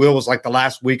last year. Will was like the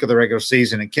last week of the regular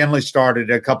season, and Kenley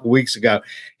started a couple weeks ago.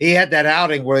 He had that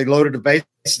outing where he loaded the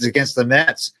bases against the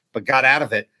Mets, but got out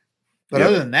of it. But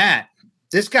other than that,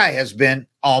 this guy has been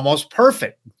almost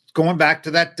perfect. Going back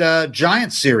to that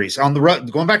Giants series on the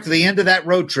road, going back to the end of that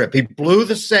road trip, he blew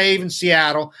the save in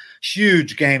Seattle.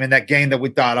 Huge game in that game that we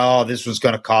thought, oh, this was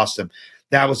going to cost him.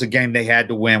 That was a game they had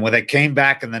to win. When they came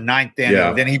back in the 9th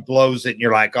inning, then he blows it, and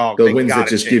you're like, oh, the wins that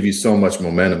just give you so much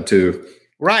momentum too.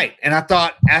 Right. And I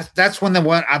thought that's when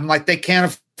I'm like, they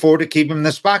can't afford to keep him in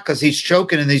the spot because he's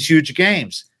choking in these huge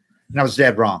games. And I was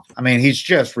dead wrong. I mean, he's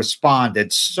just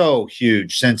responded so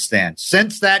huge since then.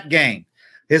 Since that game,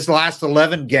 his last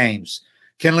 11 games,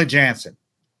 Kenley Jansen,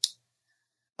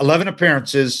 11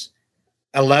 appearances,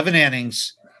 11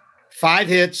 innings, 5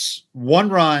 hits, 1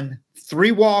 run,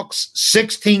 3 walks,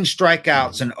 16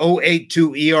 strikeouts, an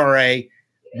 0.82 ERA,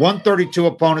 132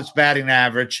 opponents batting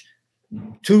average,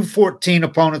 214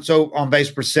 opponents on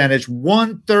base percentage,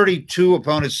 132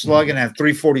 opponents slugging, and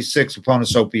 346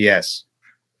 opponents OPS.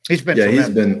 He's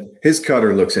been his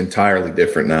cutter looks entirely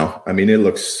different now. I mean, it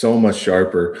looks so much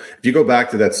sharper. If you go back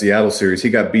to that Seattle series, he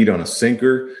got beat on a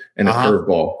sinker and a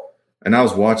curveball. And I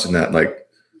was watching that like,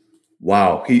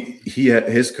 wow, he had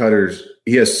his cutters.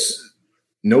 He has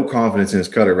no confidence in his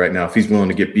cutter right now if he's willing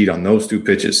to get beat on those 2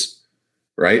 pitches,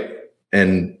 right?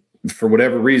 And for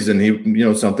whatever reason,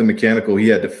 he, something mechanical he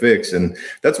had to fix. And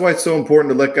that's why it's so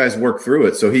important to let guys work through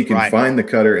it so he can find the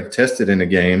cutter and test it in a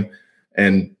game.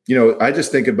 And, I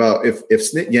just think about if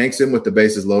Snit yanks him with the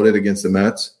bases loaded against the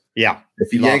Mets. Yeah.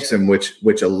 If he yanks him,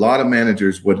 which a lot of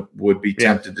managers would be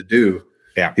tempted to do.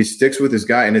 Yeah. He sticks with his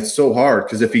guy. And it's so hard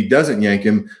because if he doesn't yank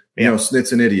him,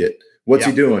 Snit's an idiot. What's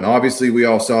he doing? Obviously, we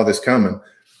all saw this coming.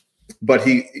 But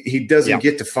he doesn't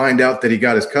get to find out that he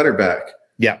got his cutter back.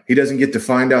 Yeah. He doesn't get to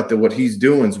find out that what he's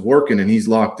doing is working and he's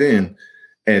locked in.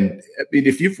 And I mean,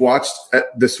 if you've watched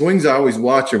the swings I always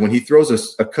watch are when he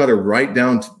throws a cutter right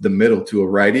down the middle to a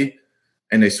righty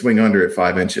and they swing under at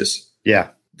 5 inches. Yeah.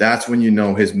 That's when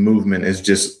his movement is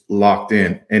just locked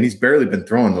in. And he's barely been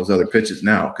throwing those other pitches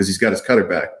now because he's got his cutter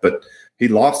back. But he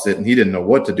lost it and he didn't know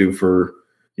what to do for,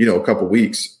 a couple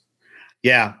weeks.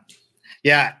 Yeah.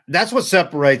 Yeah, that's what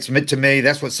separates to me.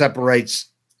 That's what separates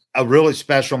a really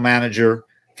special manager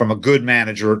from a good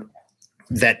manager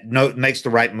that makes the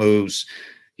right moves,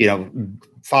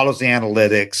 follows the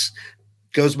analytics,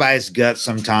 goes by his gut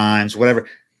sometimes, whatever.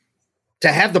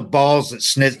 To have the balls that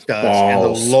Snit does and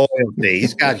the loyalty,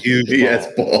 he's got huge balls. He has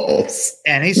balls.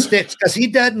 And he sticks because he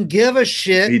doesn't give a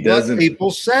shit what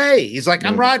people say. He's like,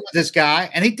 I'm riding with this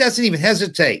guy, and he doesn't even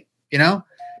hesitate,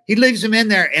 He leaves him in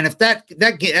there, and if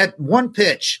that one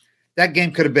pitch, that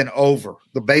game could have been over.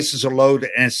 The bases are loaded,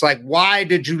 and it's like, why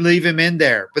did you leave him in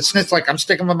there? But Snit's like, I'm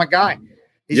sticking with my guy.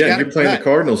 You're playing the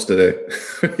Cardinals today,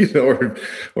 or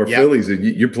Phillies.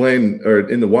 You're playing or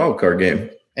in the wild card game.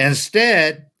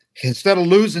 Instead of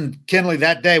losing Kenley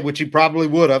that day, which he probably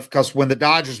would have, because when the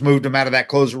Dodgers moved him out of that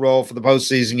closer role for the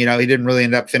postseason, he didn't really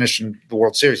end up finishing the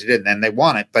World Series. He didn't, and they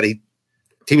won it, but he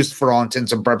was, for all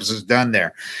intents and purposes, done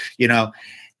there,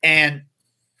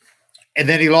 And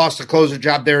then he lost the closer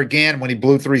job there again when he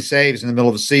blew 3 saves in the middle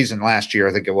of the season last year,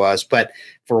 I think it was. But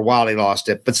for a while he lost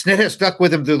it. But Snit has stuck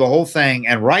with him through the whole thing.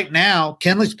 And right now,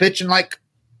 Kenley's pitching like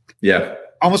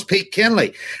almost peak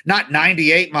Kenley. Not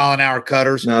 98-mile-an-hour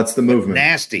cutters. No, it's the movement.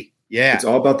 Nasty. Yeah. It's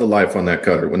all about the life on that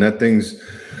cutter. When that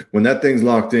thing's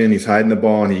locked in, he's hiding the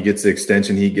ball and he gets the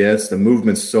extension he gets. The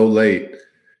movement's so late.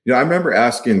 You know, I remember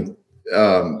asking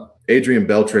Adrian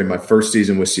Beltre my first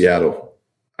season with Seattle.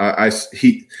 I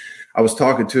was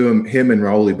talking to him and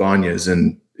Raul Ibanez,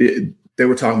 and they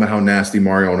were talking about how nasty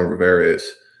Mariano Rivera is.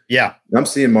 Yeah. I'm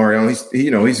seeing Mariano.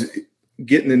 He's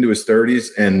getting into his 30s,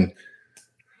 and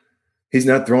he's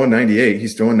not throwing 98.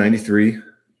 He's throwing 93,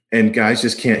 and guys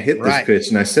just can't hit this pitch.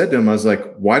 And I said to him, I was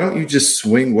like, why don't you just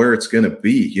swing where it's going to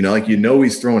be? You know, like,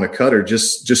 he's throwing a cutter,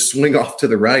 just swing off to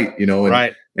the right,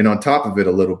 and on top of it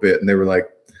a little bit. And they were like,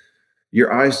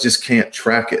 your eyes just can't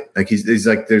track it. Like he's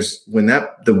like,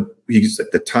 he's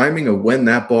like the timing of when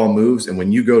that ball moves and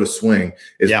when you go to swing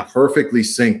is perfectly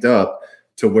synced up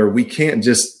to where we can't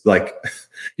just like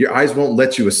your eyes won't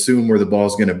let you assume where the ball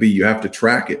is going to be. You have to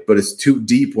track it, but it's too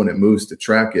deep when it moves to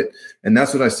track it. And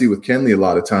that's what I see with Kenley a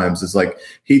lot of times. Is like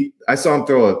I saw him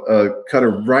throw a cutter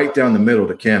right down the middle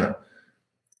to Canna,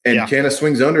 and Canna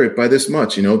swings under it by this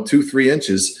much, 2-3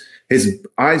 inches. His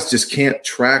eyes just can't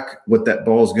track what that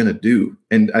ball is going to do.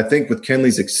 And I think with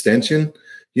Kenley's extension,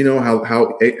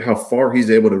 how far he's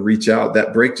able to reach out,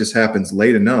 that break just happens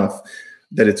late enough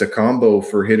that it's a combo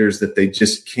for hitters that they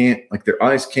just can't, like their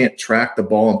eyes can't track the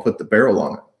ball and put the barrel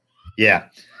on it. Yeah.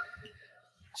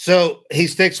 So he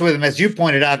sticks with him, as you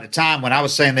pointed out at the time when I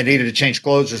was saying they needed to change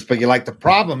closers. But the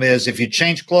problem is if you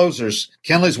change closers,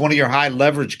 Kenley's one of your high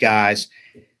leverage guys.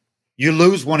 You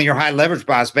lose one of your high leverage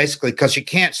guys basically because you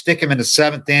can't stick him in the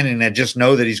seventh inning and just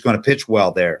know that he's going to pitch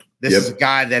well there. This is a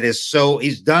guy that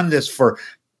he's done this for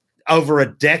over a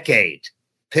decade.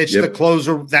 Pitch the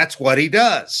closer. That's what he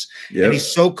does. And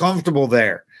he's so comfortable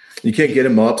there. You can't get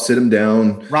him up, sit him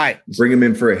down, bring him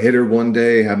in for a hitter one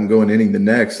day, have him go an inning the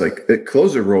next. Like that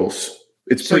closer rolls,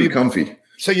 it's pretty comfy.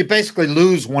 So you basically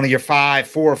lose one of your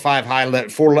four or five high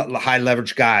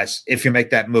leverage guys if you make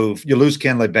that move. You lose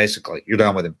Kenley basically. You're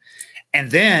done with him.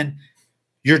 And then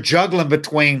you're juggling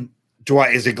between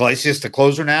is Iglesias the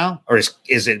closer now, or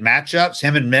is it matchups,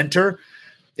 him and Mentor?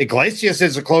 Iglesias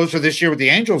as a closer this year with the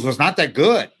Angels was not that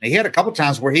good. He had a couple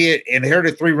times where he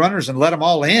inherited 3 runners and let them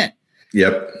all in.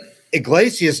 Yep.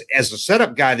 Iglesias as a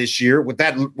setup guy this year with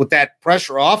that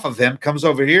pressure off of him comes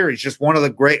over here. He's just one of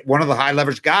the high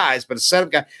leverage guys, but a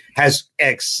setup guy has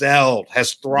excelled,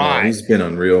 has thrived. He's been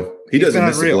unreal. He's doesn't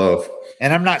miss a glove.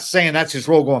 And I'm not saying that's his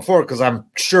role going forward because I'm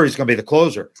sure he's going to be the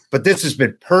closer, but this has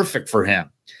been perfect for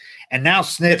him. And now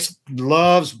Snitz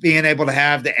loves being able to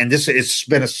have and it's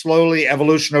been a slowly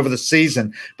evolution over the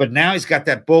season, but now he's got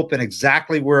that bullpen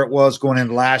exactly where it was going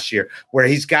into last year, where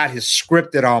he's got his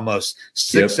scripted almost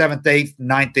 6th, 7th, 8th,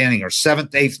 9th inning, or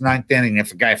 7th, 8th, 9th inning if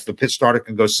the pitch starter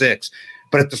can go 6.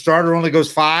 But if the starter only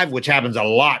goes 5, which happens a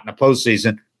lot in the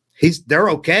postseason, they're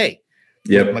okay.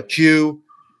 Yep. McHugh,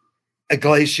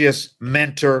 Iglesias,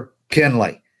 Mentor,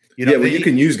 Kenley. You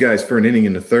can use guys for an inning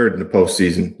in the third in the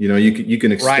postseason. You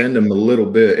can extend them a little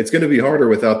bit. It's going to be harder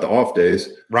without the off days,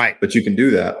 right? But you can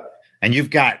do that. And you've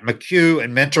got McHugh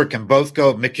and Mentor can both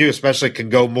go. McHugh especially can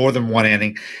go more than 1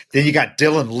 inning. Then you got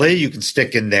Dylan Lee you can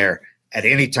stick in there at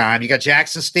any time. You got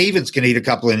Jackson Stevens can eat a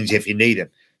couple innings if you need him.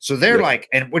 So they're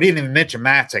and we didn't even mention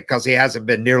Matzek because he hasn't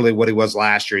been nearly what he was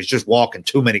last year. He's just walking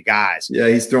too many guys. Yeah,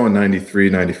 he's throwing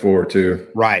 93, 94 too.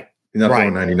 Right. He's not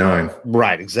throwing 99.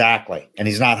 Right, exactly. And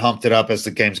he's not humped it up as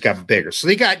the game's gotten bigger. So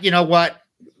they got,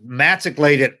 Matzek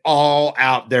laid it all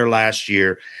out there last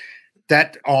year.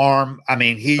 That arm,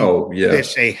 he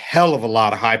pitched a hell of a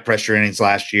lot of high-pressure innings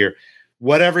last year.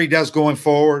 Whatever he does going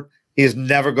forward, he is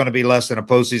never going to be less than a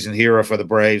postseason hero for the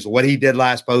Braves. What he did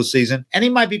last postseason, and he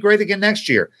might be great again next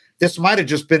year. This might have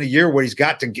just been a year where he's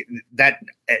got to get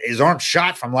his arm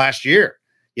shot from last year,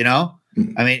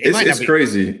 It's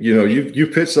crazy. You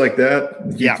pitch like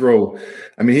that, you throw.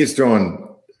 He's throwing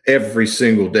every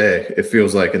single day, it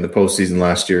feels like, in the postseason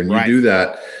last year. And you do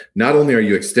that, not only are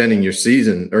you extending your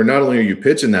season, or not only are you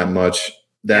pitching that much,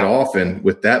 that often,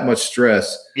 with that much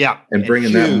stress, and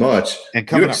bringing that much,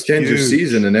 and you extend your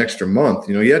season an extra month.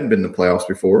 You hadn't been in the playoffs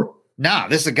before. No,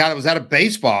 this is a guy that was out of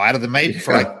baseball, out of the major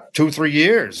for like 2 or 3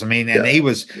 years.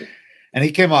 And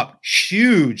he came up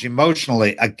huge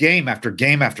emotionally, game after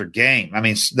game after game.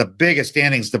 The biggest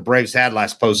innings the Braves had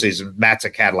last postseason,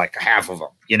 Matzek had like half of them,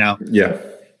 Yeah.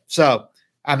 So,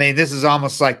 this is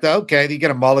almost like, you get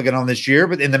a mulligan on this year.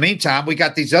 But in the meantime, we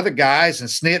got these other guys, and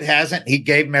Snit hasn't. He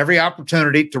gave him every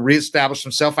opportunity to reestablish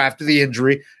himself after the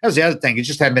injury. That was the other thing. He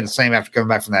just hadn't been the same after coming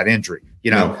back from that injury,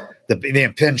 the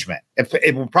impingement.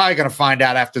 We're probably going to find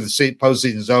out after the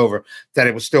postseason's over that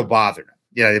it was still bothering him.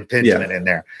 The impingement in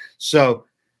there. So,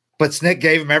 but Snit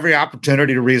gave him every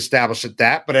opportunity to reestablish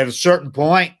that. But at a certain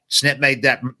point, Snit made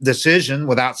that decision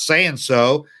without saying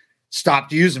so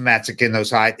stopped using Matzik in those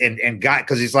high and got,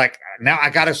 because he's like, now I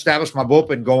got to establish my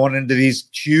bullpen going into these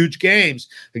huge games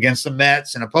against the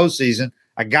Mets in a postseason.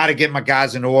 I got to get my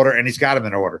guys in order, and he's got them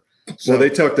in order. So, well, they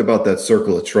talked about that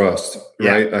circle of trust,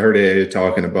 right? Yeah. I heard AA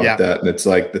talking about that, and it's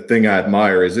like the thing I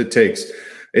admire is it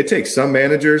takes some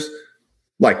managers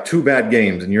like 2 bad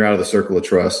games and you're out of the circle of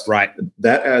trust. Right.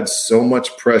 That adds so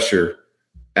much pressure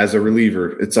as a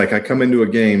reliever. It's like I come into a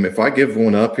game, if I give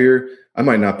one up here, I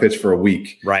might not pitch for a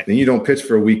week. Right. Then you don't pitch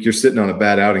for a week. You're sitting on a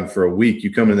bad outing for a week.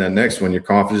 You come in that next one, your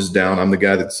confidence is down. I'm the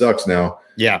guy that sucks now.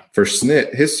 Yeah. For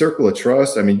Snit, his circle of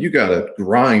trust, I mean, you got to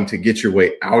grind to get your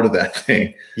way out of that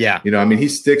thing. Yeah. You know, I mean, he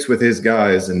sticks with his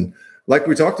guys. And like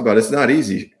we talked about, it's not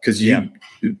easy because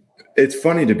it's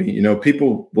funny to me. You know,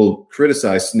 people will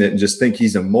criticize Snit and just think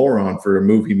he's a moron for a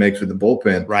move he makes with the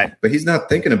bullpen. Right. But he's not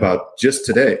thinking about just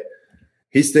today.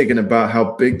 He's thinking about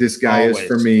how big this guy is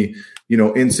for me, you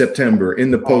know, in September,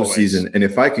 in the postseason. And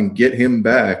if I can get him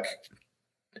back,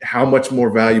 how much more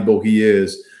valuable he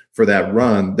is for that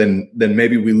run, then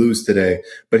maybe we lose today.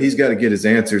 But he's got to get his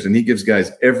answers, and he gives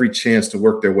guys every chance to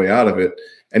work their way out of it.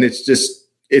 And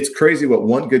it's crazy what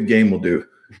one good game will do.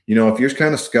 You know, if you're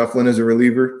kind of scuffling as a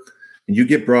reliever and you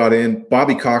get brought in,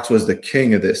 Bobby Cox was the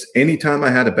king of this. Anytime I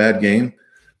had a bad game,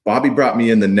 Bobby brought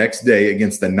me in the next day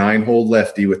against the 9-hole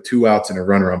lefty with 2 outs and a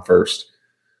runner on first.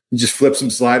 You just flip some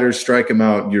sliders, strike him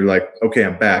out. You're like, okay,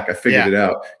 I'm back. I figured it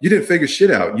out. You didn't figure shit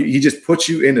out. He just put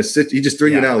you in he just threw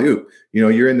you an alley-oop. You know,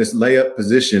 you're in this layup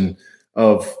position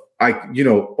of, I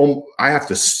have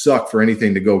to suck for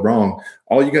anything to go wrong.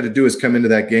 All you got to do is come into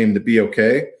that game to be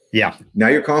okay. Yeah. Now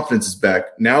your confidence is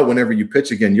back. Now, whenever you pitch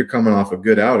again, you're coming off a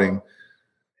good outing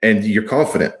and you're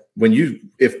confident.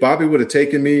 If Bobby would have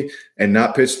taken me and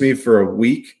not pitched me for a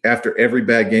week after every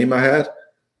bad game I had,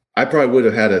 I probably would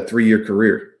have had a 3-year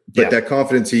career. But that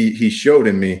confidence he showed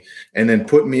in me and then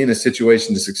put me in a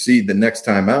situation to succeed the next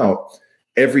time out,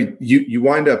 you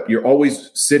wind up, you're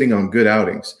always sitting on good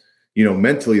outings. You know,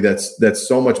 mentally that's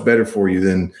so much better for you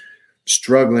than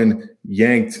struggling,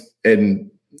 yanked, and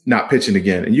not pitching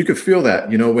again. And you can feel that,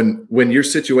 you know, when your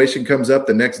situation comes up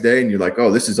the next day and you're like,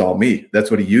 oh, this is all me. That's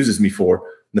what he uses me for.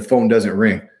 And the phone doesn't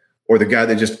ring. Or the guy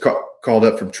that just called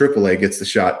up from AAA gets the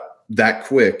shot that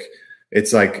quick.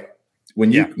 It's like,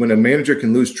 when a manager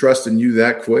can lose trust in you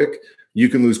that quick, you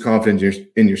can lose confidence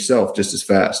in yourself just as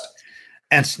fast.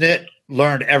 And Snit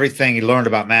learned everything he learned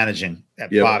about managing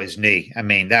at Bobby's knee. I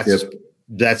mean,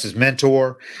 that's his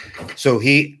mentor. So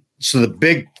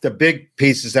the big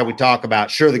pieces that we talk about,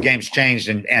 sure, the game's changed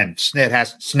and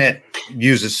Snit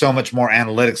uses so much more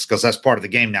analytics because that's part of the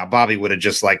game now. Bobby would have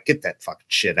just like, get that fucking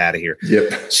shit out of here. Yep.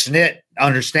 Snit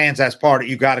understands that's part of it.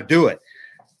 You got to do it.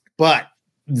 But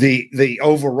the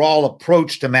overall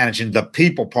approach to managing the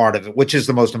people part of it, which is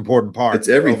the most important part. It's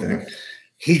everything.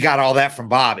 He got all that from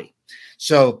Bobby.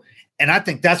 So, and I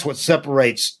think that's what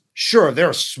separates. Sure, there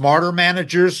are smarter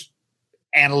managers,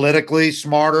 analytically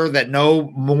smarter, that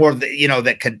know more,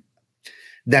 than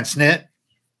Snit.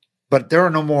 But there are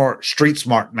no more street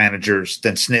smart managers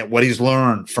than Snit. What he's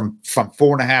learned from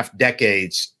 4.5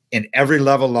 decades in every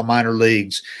level of minor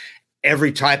leagues,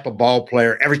 every type of ball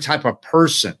player, every type of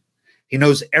person. He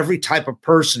knows every type of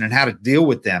person and how to deal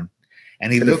with them.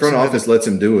 And the front office lets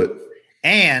him do it.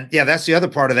 And that's the other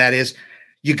part of that is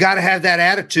you got to have that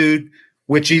attitude,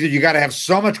 which either you got to have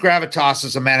so much gravitas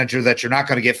as a manager that you're not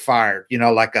going to get fired, you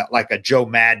know, like a Joe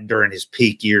Madden during his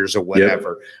peak years or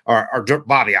whatever, or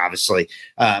Bobby, obviously.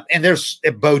 And there's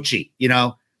Bochy, you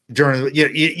know, during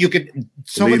you could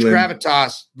so Leland. Much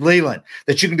gravitas, Leland,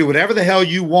 that you can do whatever the hell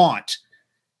you want.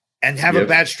 And have a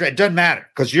bad stretch. It doesn't matter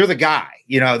because you're the guy.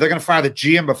 You know, they're going to fire the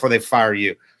GM before they fire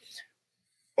you.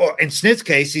 Or in Snit's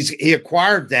case, he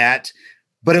acquired that,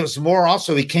 but it was more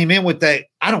also he came in with that,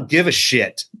 I don't give a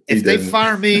shit. If they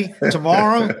fire me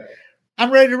tomorrow, I'm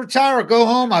ready to retire or go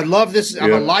home. I love this.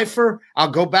 I'm a lifer.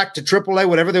 I'll go back to AAA,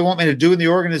 whatever they want me to do in the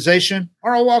organization,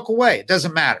 or I'll walk away. It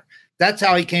doesn't matter. That's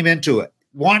how he came into it.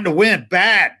 Wanting to win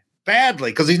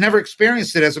badly because he's never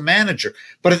experienced it as a manager.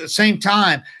 But at the same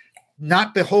time,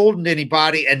 not beholden to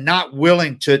anybody and not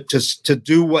willing to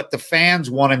do what the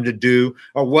fans want him to do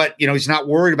or what, you know, he's not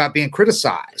worried about being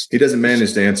criticized. He doesn't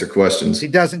manage to answer questions. He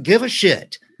doesn't give a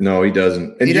shit. No, he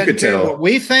doesn't. And you could tell what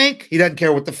we think. He doesn't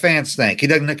care what the fans think. He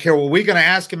doesn't care what we're going to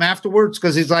ask him afterwards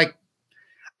because he's like,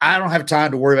 I don't have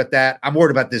time to worry about that. I'm worried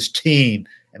about this team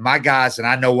and my guys, and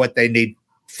I know what they need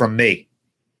from me.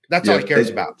 That's all he cares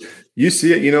about. You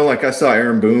see it, you know, like I saw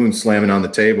Aaron Boone slamming on the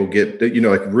table, get, you know,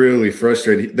 like really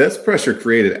frustrated. That's pressure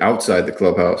created outside the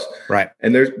clubhouse. Right.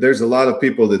 And there's a lot of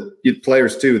people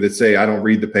players too, that say, I don't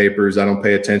read the papers. I don't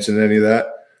pay attention to any of that.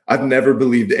 I've never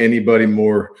believed anybody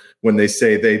more when they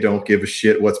say they don't give a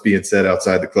shit what's being said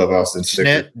outside the clubhouse than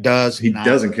Snit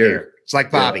doesn't care. It's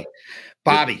like Bobby. Yeah.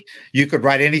 Bobby, you could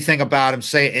write anything about him,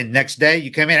 say it, and next day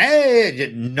you come in,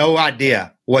 hey, no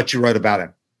idea what you wrote about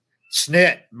him.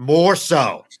 Snit, more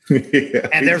so. Yeah,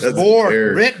 and there's more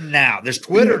written now. There's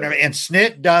Twitter and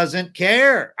Snit doesn't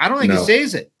care. I don't think he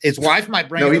sees it. His wife might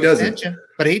bring it to attention,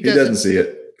 but he doesn't see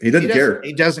it. He doesn't care.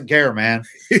 He doesn't care, man.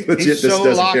 He's so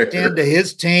locked into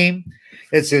his team.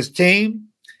 It's his team,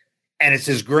 and it's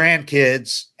his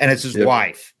grandkids, and it's his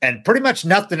wife. And pretty much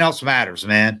nothing else matters,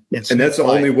 man. And that's the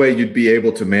only way you'd be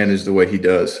able to manage the way he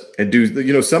does and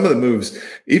do, some of the moves.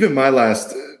 Even my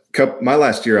last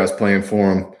year I was playing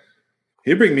for him,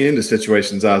 he'd bring me into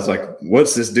situations I was like,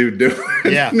 what's this dude doing?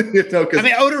 Yeah. I mean,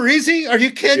 Odorizzi, are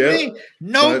you kidding me?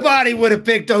 Nobody would have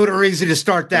picked Odorizzi to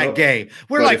start that game.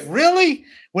 We're like, really?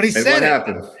 When he said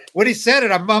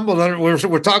it, I mumbled.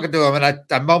 We're talking to him, and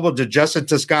I mumbled to Justin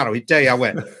Toscano. He'd tell you, I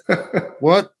went,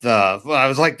 what the? I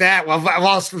was like that while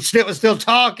Snit was still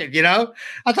talking,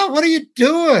 I thought, what are you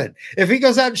doing? If he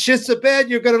goes out and shits the bed,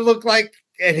 you're going to look like,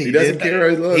 and he doesn't care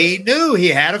how he looks. He knew, he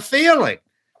had a feeling.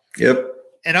 Yep.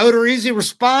 And Odorizzi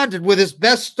responded with his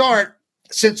best start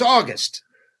since August.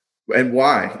 And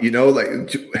why?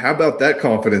 How about that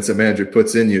confidence a manager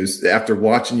puts in you after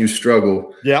watching you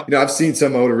struggle? Yeah. I've seen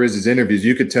some of Odorizzi's interviews.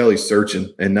 You could tell he's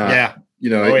searching and not. Yeah.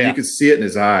 You could see it in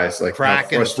his eyes, like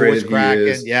cracking, how frustrated he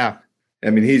is. Yeah.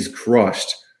 I mean, he's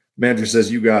crushed. Manager says,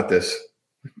 "You got this."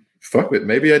 Fuck it,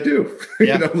 maybe I do.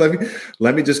 Yeah.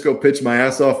 Let me just go pitch my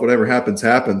ass off. Whatever happens,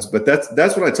 happens. But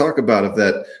that's what I talk about, of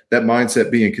that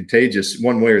mindset being contagious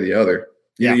one way or the other.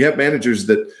 You have managers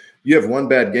that you have one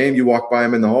bad game, you walk by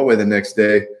him in the hallway the next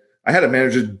day. I had a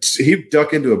manager, he'd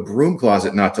duck into a broom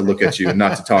closet not to look at you and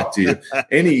not to talk to you.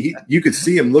 And you could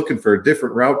see him looking for a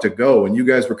different route to go. And you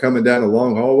guys were coming down a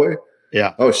long hallway.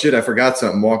 Yeah. Oh shit, I forgot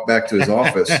something. Walk back to his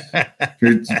office.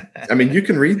 I mean, you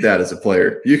can read that as a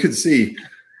player. You could see,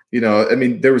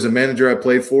 there was a manager I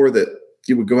played for that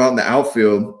he would go out in the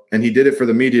outfield, and he did it for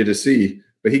the media to see,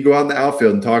 but he'd go out in the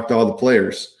outfield and talk to all the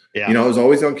players. Yeah. It was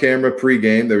always on camera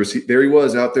pregame. There he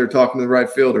was out there talking to the right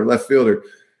fielder, left fielder.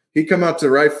 He'd come out to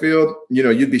the right field.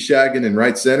 You'd be shagging in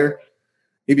right center.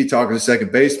 He'd be talking to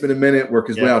second baseman a minute, work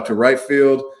his way out to right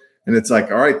field. And it's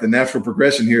like, all right, the natural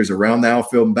progression here is around the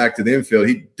outfield and back to the infield.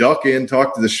 He'd duck in,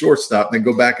 talk to the shortstop, and then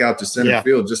go back out to center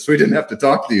field just so he didn't have to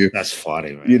talk to you. That's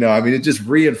funny, man. It just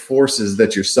reinforces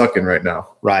that you're sucking right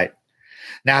now. Right.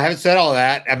 Now, having said all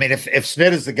that, I mean, if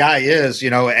Snit is the guy he is,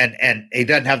 and he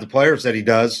doesn't have the players that he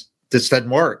does, this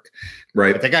doesn't work.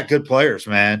 Right. But they got good players,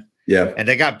 man. Yeah. And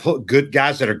they got good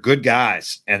guys that are good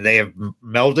guys, and they have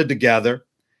melded together,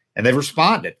 and they've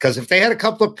responded. Because if they had a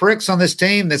couple of pricks on this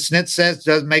team that Snit says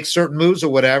doesn't make certain moves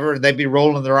or whatever, and they'd be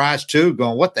rolling their eyes too,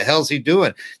 going, what the hell's he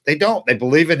doing? They don't. They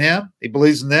believe in him. He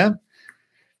believes in them.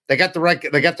 They got the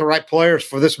right players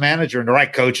for this manager, and the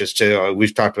right coaches too.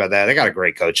 We've talked about that. They got a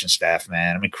great coaching staff,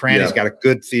 man. I mean, Cranny's got a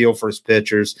good feel for his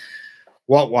pitchers.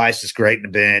 Walt Weiss is great in the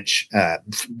bench.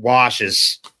 Wash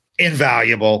is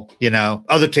invaluable.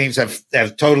 Other teams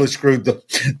have totally screwed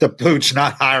the pooch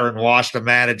not hiring Wash to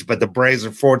manage, but the Braves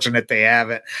are fortunate they have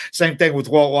it. Same thing with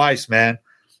Walt Weiss, man.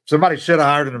 Somebody should have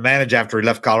hired him to manage after he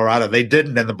left Colorado. They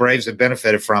didn't, and the Braves have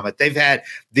benefited from it. They've had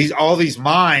all these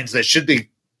minds that should be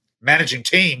managing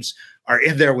teams are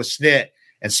in there with Snit,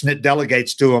 and Snit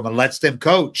delegates to them and lets them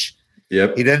coach.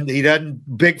 Yep. He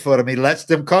doesn't Bigfoot them. He lets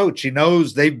them coach. He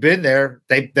knows they've been there.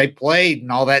 They played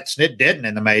and all that. Snit didn't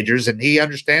in the majors, and he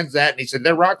understands that. And he said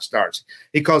they're rock stars.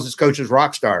 He calls his coaches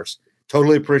rock stars.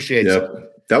 Totally appreciates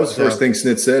it. That was the first thing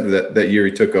Snit said that year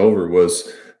he took over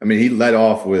was, he led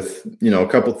off with, a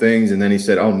couple things, and then he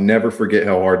said, I'll never forget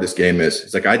how hard this game is.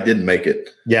 It's like, I didn't make it.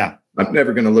 Yeah. I'm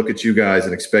never going to look at you guys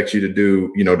and expect you to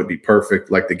do, to be perfect,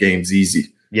 like the game's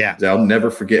easy. Yeah. I'll never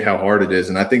forget how hard it is.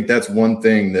 And I think that's one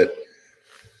thing that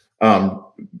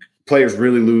players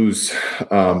really lose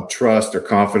trust or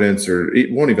confidence, or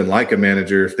it won't even like a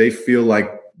manager if they feel like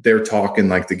they're talking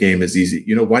like the game is easy.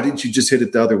 Why didn't you just hit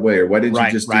it the other way? Or why didn't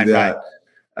you just do that? Right.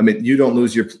 I mean, you don't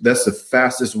lose that's the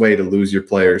fastest way to lose your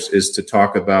players is to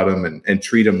talk about them and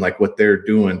treat them like what they're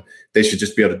doing. They should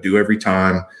just be able to do every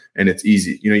time. And it's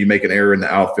easy. You make an error in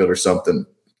the outfield or something.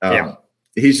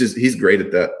 He's great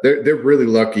at that. They're really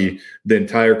lucky. The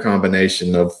entire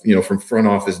combination of, from front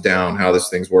office down, how this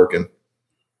thing's working.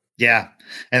 Yeah.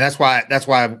 And that's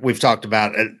why we've talked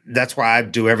about it. That's why I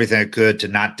do everything I could to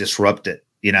not disrupt it,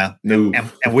 No.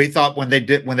 And we thought when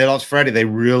they lost Freddie, they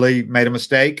really made a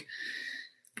mistake.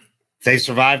 They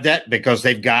survived that because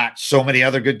they've got so many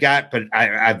other good guys. But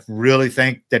I really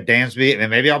think that Dansby, and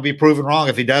maybe I'll be proven wrong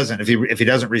if he doesn't, if he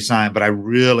doesn't resign, but I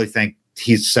really think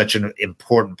he's such an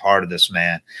important part of this,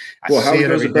 man. Well, how he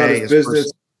goes about his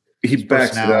business, he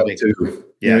backs it out too.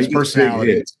 Yeah, his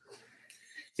personality.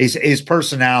 His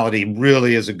personality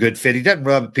really is a good fit. He doesn't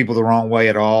rub people the wrong way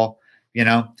at all. You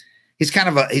know, he's kind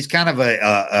of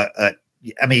a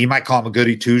I mean, you might call him a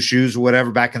goody two shoes or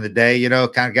whatever back in the day, you know,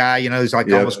 kind of guy. You know, he's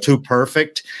like almost too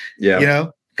perfect. Yeah, you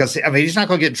know, because I mean, he's not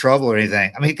going to get in trouble or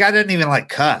anything. I mean, the guy doesn't even like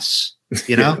cuss.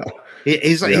 You know,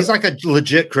 he's like a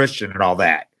legit Christian and all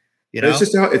that. You know, it's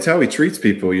just how he treats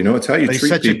people. You know, it's how you treat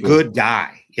people. He's such a good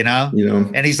guy. You know,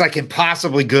 and he's like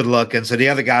impossibly good looking. So the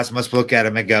other guys must look at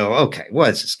him and go, okay,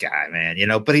 what's this guy, man? You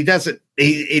know, but he doesn't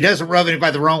rub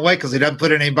anybody the wrong way because he doesn't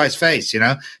put it in anybody's face, you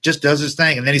know, just does his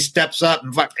thing. And then he steps up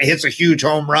and hits a huge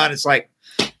home run. It's like,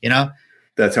 you know,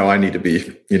 that's how I need to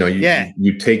be. You know,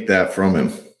 you take that from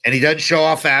him. And he doesn't show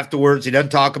off afterwards. He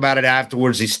doesn't talk about it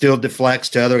afterwards. He still deflects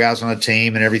to other guys on the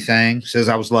team and everything. Says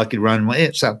I was lucky to run with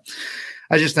it. So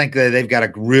I just think that they've got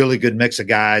a really good mix of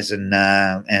guys, and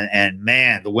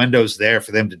man, the window's there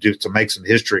for them to make some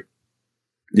history.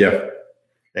 Yeah,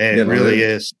 it really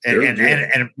is.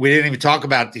 And we didn't even talk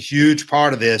about the huge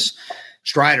part of this,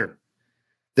 Strider.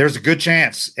 There's a good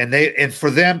chance, and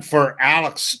for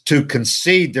Alex to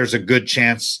concede, there's a good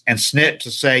chance, and Snit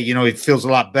to say, you know, he feels a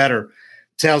lot better,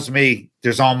 tells me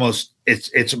there's almost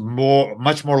it's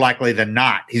much more likely than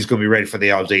not he's going to be ready for the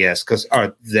LDS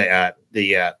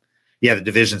the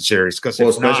division series. Because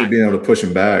especially being able to push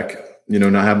him back, you know,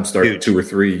 not have him start huge. 2 or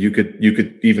 3. You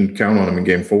could even count on him in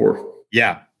game 4.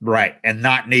 Yeah, right. And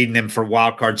not needing him for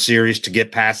wild card series to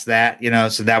get past that, you know,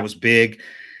 so that was big.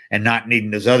 And not needing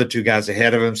those other 2 guys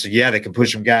ahead of him. So yeah, they can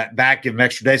push him back, give him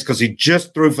extra days, because he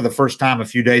just threw for the first time a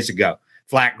few days ago,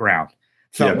 flat ground.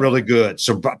 Felt really good.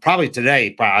 So probably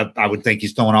today, I would think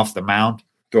he's throwing off the mound.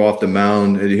 Throw off the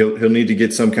mound. He'll need to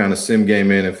get some kind of sim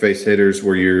game in and face hitters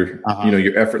where your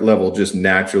effort level just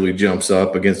naturally jumps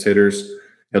up against hitters.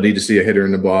 He'll need to see a hitter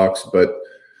in the box, but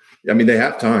I mean, they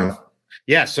have time.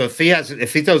 Yeah. So if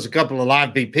he throws a couple of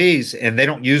live BPs and they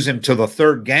don't use him till the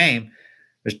 3rd game,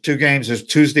 there's 2 games. There's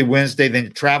Tuesday, Wednesday,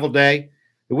 then travel day.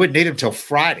 They wouldn't need him till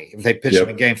Friday if they pitch him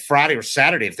in game Friday or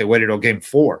Saturday if they waited till game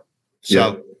 4.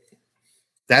 So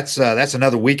that's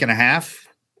another week and a half.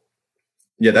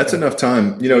 Yeah, that's enough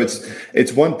time. You know,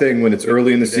 it's one thing when it's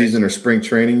early in the season or spring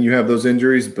training, you have those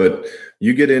injuries, but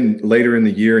you get in later in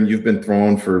the year and you've been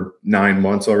thrown for 9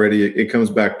 months already. It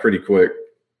comes back pretty quick.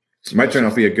 It might turn out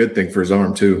to be a good thing for his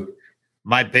arm too.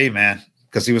 Might be, man,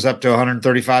 because he was up to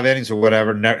 135 innings or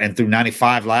whatever and threw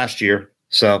 95 last year.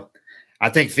 So I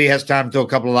think if he has time to throw a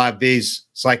couple of live Bs,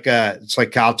 it's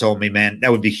like Kyle told me, man,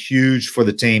 that would be huge for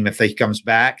the team if he comes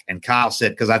back. And Kyle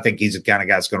said, because I think he's the kind of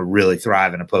guy that's going to really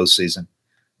thrive in a postseason.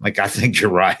 Like, I think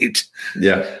you're right.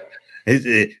 Yeah.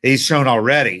 He's shown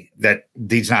already that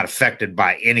he's not affected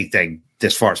by anything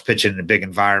as far as pitching in a big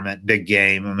environment, big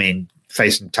game. I mean,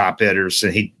 facing top hitters,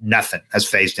 nothing has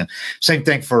faced him. Same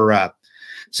thing for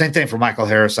Michael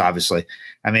Harris, obviously.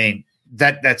 I mean,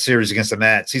 that series against the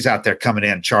Mets, he's out there coming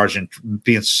in, charging,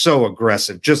 being so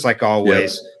aggressive, just like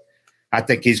always. Yep. I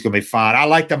think he's going to be fine. I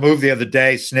like the move the other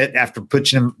day, Snit, after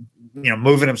pushing him, you know,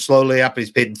 moving him slowly up.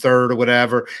 He's hitting 3rd or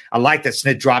whatever. I like that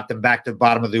Snit dropped him back to the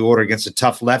bottom of the order against a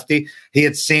tough lefty. He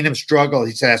had seen him struggle.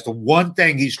 He said that's the one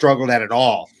thing he struggled at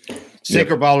all.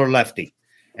 Sinker ball or lefty.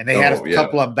 And they had a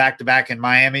couple of them back-to-back in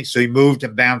Miami, so he moved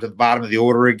him down to the bottom of the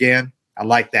order again. I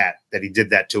like that he did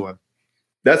that to him.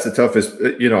 That's the toughest.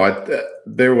 You know,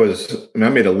 I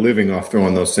made a living off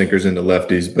throwing those sinkers into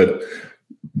lefties, but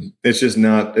it's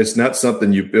not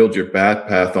something you build your bat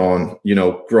path on. You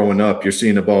know, growing up, you're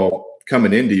seeing the ball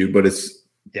coming into you, but it's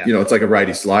it's like a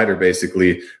righty slider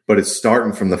basically, but it's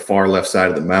starting from the far left side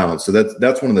of the mound. So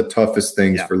that's one of the toughest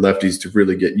things for lefties to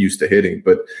really get used to hitting.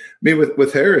 But I mean,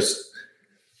 with Harris,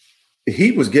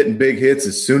 he was getting big hits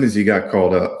as soon as he got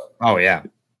called up. Oh yeah.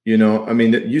 You know, I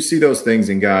mean, you see those things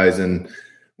in guys, and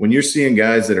when you're seeing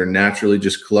guys that are naturally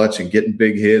just clutch and getting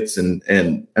big hits, and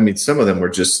I mean, some of them were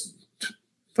just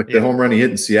like the home run he hit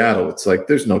in Seattle. It's like,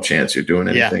 there's no chance you're doing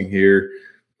anything here.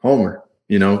 Homer,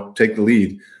 you know, take the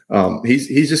lead.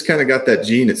 He's just kind of got that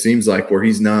gene, it seems like, where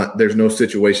there's no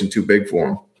situation too big for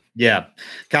him. Yeah.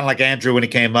 Kind of like Andrew when he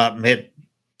came up and hit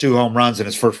 2 home runs in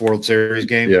his first World Series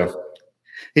game. Yeah.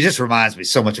 He just reminds me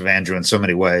so much of Andrew in so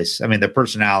many ways. I mean, their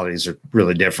personalities are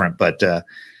really different, but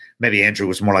maybe Andrew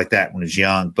was more like that when he was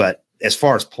young. But as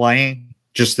far as playing,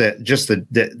 just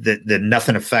the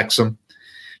nothing affects him.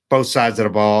 Both sides of the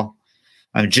ball.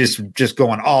 I mean, just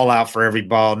going all out for every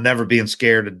ball, never being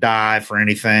scared to die for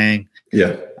anything.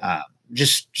 Yeah.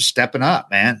 Just stepping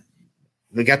up, man.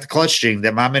 They got the clutch gene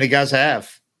that not many guys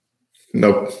have.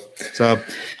 Nope. So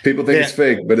people think it's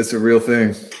fake, but it's a real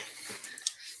thing.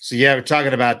 So yeah, we're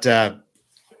talking about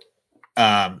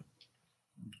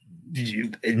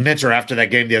Minter after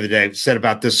that game the other day said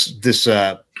about this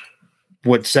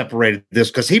what separated this,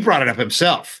 because he brought it up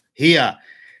himself. We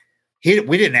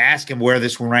didn't ask him where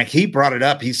this one ranked. He brought it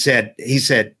up. He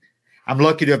said, I'm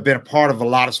lucky to have been a part of a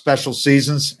lot of special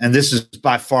seasons, and this is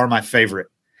by far my favorite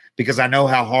because I know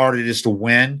how hard it is to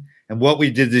win. And what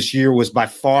we did this year was by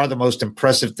far the most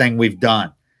impressive thing we've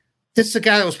done. This is the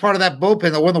guy that was part of that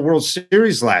bullpen that won the World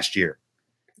Series last year.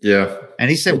 Yeah. And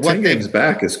he said, 10 games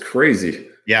back is crazy.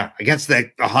 Yeah. Against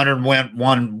that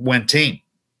 101 win team.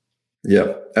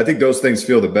 Yeah. I think those things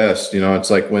feel the best. It's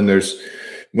like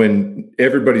when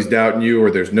everybody's doubting you or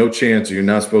there's no chance or you're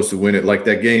not supposed to win it. Like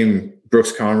that game,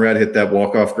 Brooks Conrad hit that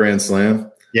walk-off grand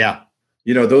slam. Yeah.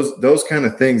 Those kind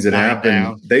of things that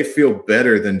happen, they feel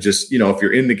better than just, if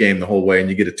you're in the game the whole way and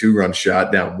you get a 2-run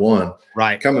shot down 1.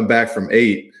 Right. Coming back from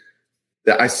 8,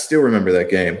 I still remember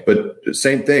that game. But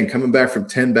same thing, coming back from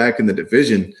 10 back in the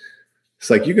division,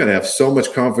 it's like you got to have so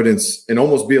much confidence and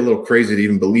almost be a little crazy to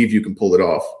even believe you can pull it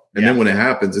off. And then when it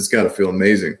happens, it's got to feel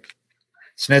amazing.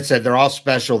 Snit said they're all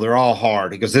special. They're all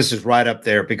hard. He goes, this is right up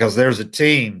there because there's a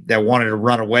team that wanted to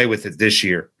run away with it this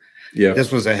year. Yeah,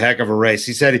 this was a heck of a race.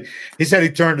 He said he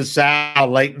turned to Sal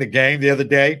late in the game the other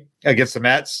day against the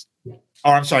Mets.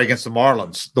 Or I'm sorry, against the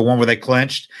Marlins, the one where they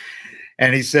clinched.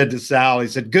 And he said to Sal,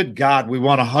 good God, we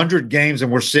won 100 games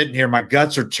and we're sitting here. My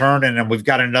guts are turning and we've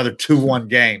got another 2-1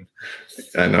 game.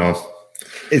 I know.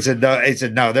 He said,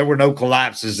 no, there were no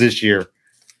collapses this year.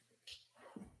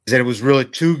 He said it was really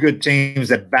 2 good teams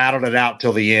that battled it out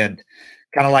till the end,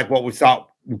 kind of like what we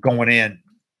thought going in.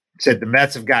 He said the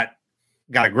Mets have got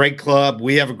a great club.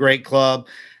 We have a great club,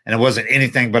 and it wasn't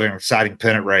anything but an exciting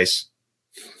pennant race.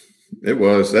 It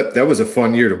was. That was a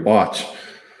fun year to watch.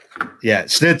 Yeah,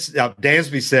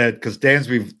 Dansby said, because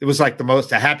Dansby, it was like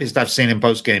the happiest I've seen him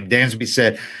post game. Dansby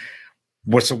said,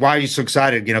 why are you so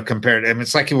excited? Compared, I mean,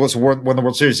 it's like he won the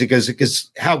World Series. He goes, because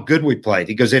how good we played.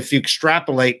 He goes, if you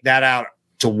extrapolate that out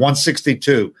to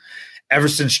 162 ever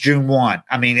since June 1.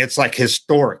 I mean, it's like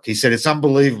historic. He said, it's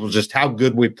unbelievable just how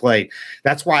good we played.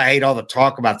 That's why I hate all the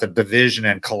talk about the division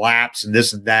and collapse and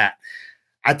this and that.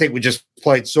 I think we just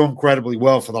played so incredibly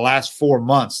well for the last 4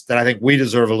 months that I think we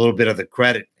deserve a little bit of the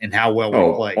credit in how well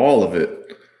we played. All of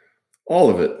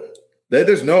it.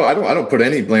 There's no, I don't put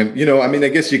any blame. I mean, I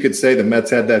guess you could say the Mets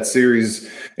had that series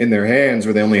in their hands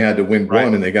where they only had to win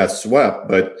one and they got swept,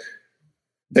 but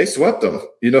they swept them.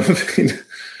 You know what I mean?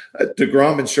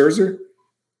 DeGrom and Scherzer.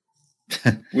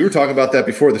 We were talking about that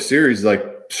before the series. Like,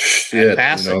 shit.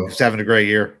 He's having a great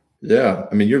year. Yeah.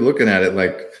 I mean, you're looking at it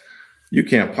like you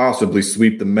can't possibly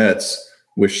sweep the Mets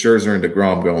with Scherzer and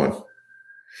DeGrom going.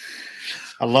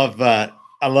 I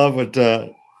love what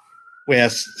we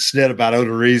asked Snit about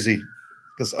Odorizzi,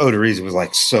 because Odorizzi was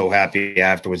like so happy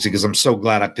afterwards because I'm so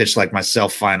glad I pitched like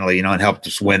myself finally, and helped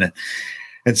us win it.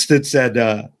 And Snit said,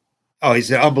 he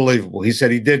said, unbelievable. He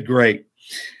said he did great.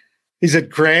 He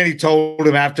said, Cranny told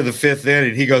him after the 5th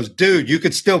inning, he goes, dude, you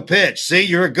could still pitch. See,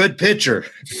 you're a good pitcher.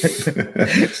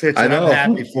 I know. I'm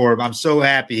happy for him. I'm so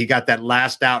happy he got that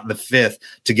last out in the 5th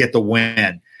to get the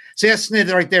win. See, that's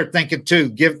Snit right there thinking, too, he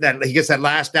gets that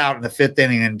last out in the 5th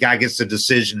inning and guy gets the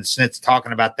decision. And Snit's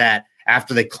talking about that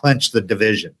after they clinch the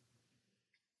division.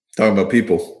 Talking about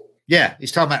people. Yeah,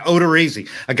 he's talking about Odorizzi,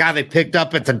 a guy they picked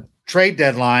up at the trade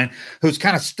deadline who's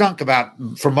kind of stunk about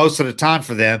for most of the time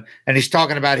for them, and he's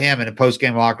talking about him in a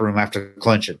post-game locker room after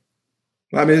clinching.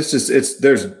 I mean,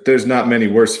 there's not many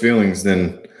worse feelings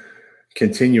than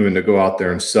continuing to go out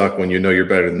there and suck when you know you're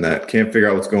better than that. Can't figure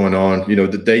out what's going on.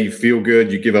 The day you feel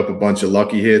good, you give up a bunch of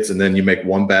lucky hits, and then you make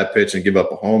one bad pitch and give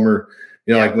up a homer.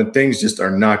 Like when things just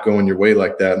are not going your way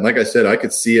like that. And like I said, I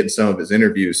could see it in some of his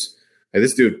interviews. Hey,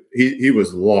 this dude, he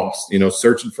was lost,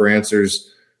 searching for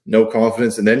answers, no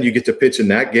confidence. And then you get to pitch in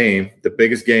that game, the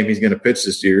biggest game he's going to pitch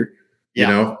this year,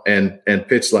 and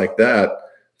pitch like that.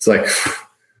 It's like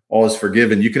all is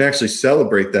forgiven. You can actually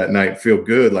celebrate that night and feel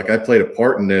good. Like I played a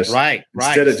part in this. Right.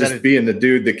 Instead of just being the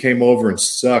dude that came over and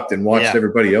sucked and watched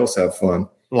everybody else have fun.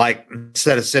 Like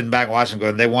instead of sitting back and watching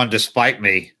going, they won despite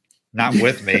me, not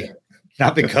with me,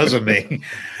 not because of me.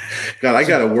 God, I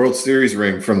got a World Series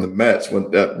ring from the Mets when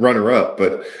runner up,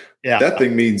 but that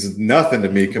thing means nothing to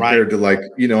me compared to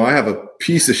I have a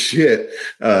piece of shit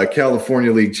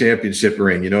California League championship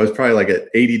ring. It's probably like an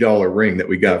 $80 ring that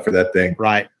we got for that thing.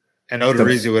 Right. And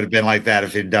Odorizzi would have been like that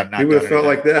if he'd done. He would have felt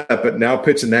like that. But now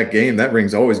pitching that game, that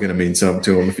ring's always going to mean something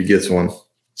to him if he gets one.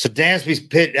 So Dansby's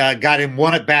got him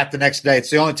one at bat the next day. It's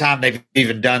the only time they've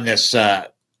even done this, kind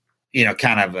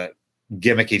of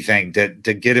gimmicky thing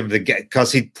to get him to get,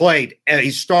 because he played,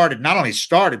 not only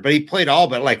started, but he played all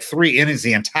but like 3 innings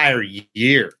the entire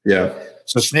year. Yeah.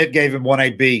 So Snit gave him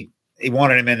 1AB. He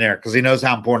wanted him in there because he knows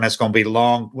how important that's going to be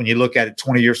long. When you look at it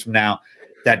 20 years from now,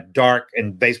 that dark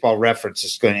and Baseball Reference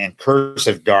is going to, in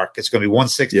cursive dark, it's going to be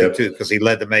 162 because he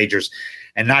led the majors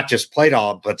and not just played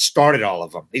all, but started all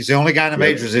of them. He's the only guy in the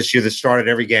majors this year that started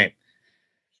every game.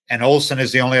 And Olson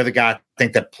is the only other guy, I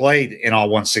think, that played in all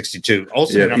 162.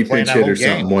 Olson ended up playing that whole game.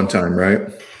 Something one time, right?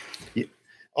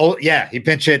 Oh yeah, he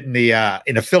pinch hit in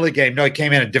the Philly game. No, he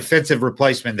came in a defensive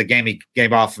replacement. The game he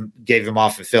gave him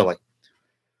off in Philly.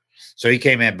 So he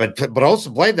came in, but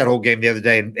Olson played that whole game the other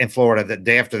day in Florida, the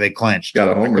day after they clinched. Got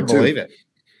a homer too. Believe it,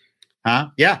 huh?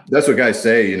 Yeah, that's what guys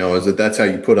say. Is that's how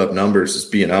you put up numbers, is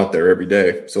being out there every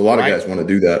day. So a lot of guys want to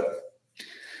do that.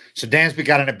 So Dansby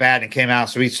got in a bat and came out.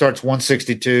 So he starts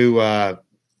 162.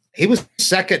 He was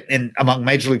second among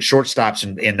major league shortstops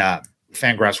in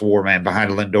Fangraphs WAR, man, behind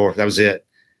Lindor. That was it.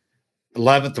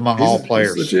 11th among all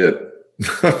players. He's legit.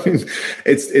 I mean,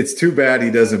 it's too bad he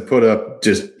doesn't put up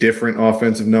just different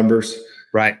offensive numbers,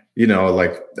 right?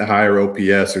 Like a higher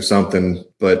OPS or something.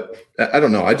 But I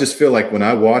don't know. I just feel like when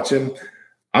I watch him,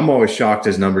 I'm always shocked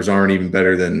his numbers aren't even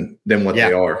better than what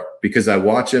they are, because I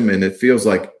watch him and it feels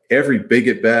like every big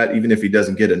at bat, even if he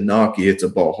doesn't get a knock, he hits a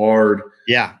ball hard.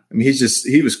 Yeah, I mean,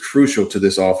 he was crucial to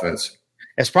this offense.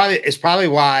 It's probably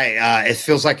why it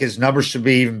feels like his numbers should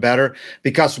be even better,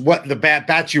 because what the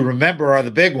bats you remember are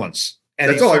the big ones. And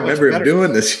that's all I remember him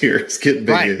doing this year. Is getting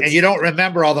big hits. And you don't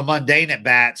remember all the mundane at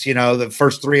bats. The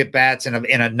first 3 at bats in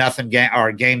a nothing game, or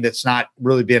a game that's not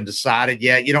really been decided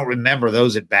yet. You don't remember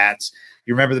those at bats.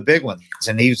 You remember the big ones,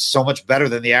 and he's so much better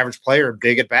than the average player in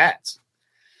big at bats.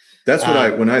 That's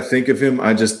what when I think of him,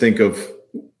 I just think of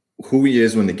who he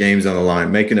is when the game's on the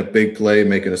line, making a big play,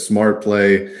 making a smart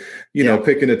play.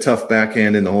 Picking a tough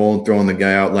backhand in the hole and throwing the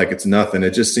guy out like it's nothing.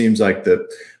 It just seems like the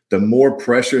more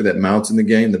pressure that mounts in the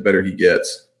game, the better he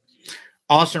gets.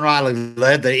 Austin Riley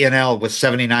led the NL with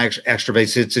 79 extra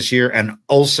base hits this year, and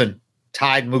Olson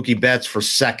tied Mookie Betts for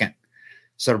second.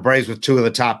 So the Braves with 2 of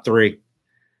the top 3.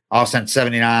 Austin had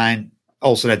 79.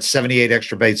 Olson had 78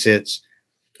 extra base hits.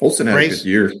 Olson had a good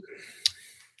year.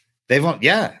 They've won,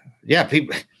 yeah. He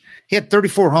had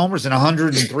 34 homers and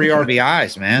 103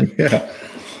 RBIs, man. Yeah.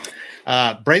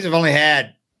 Braves have only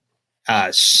had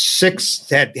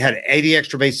 80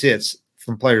 extra base hits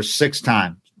from players 6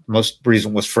 times. Most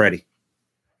recent was Freddie,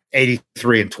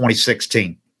 83 in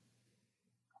 2016.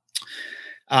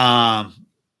 What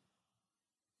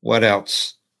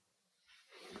else?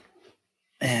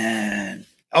 And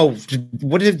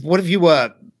what do you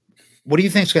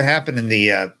think is going to happen in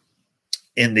the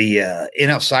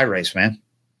NL Cy race, man?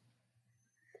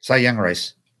 Cy Young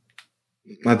race.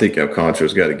 I think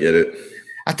Alcantara's got to get it.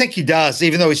 I think he does,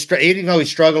 even though he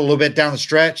struggled a little bit down the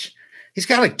stretch. He's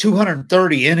got like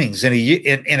 230 innings in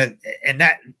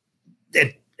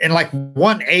like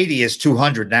 180 is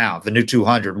 200 now, the new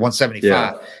 200, 175.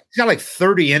 Yeah. He's got like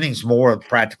 30 innings more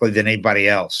practically than anybody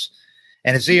else.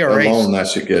 And his ERA alone, that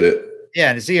should get it. Yeah,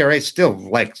 and his ERA is still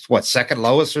like second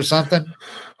lowest or something.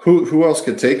 Who else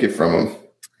could take it from him?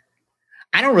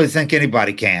 I don't really think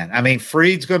anybody can. I mean,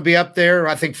 Fried's going to be up there.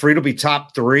 I think Fried will be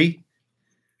top 3.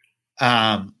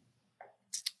 Scherzer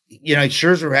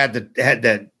had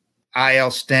the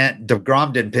IL stint.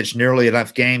 DeGrom didn't pitch nearly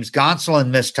enough games. Gonsolin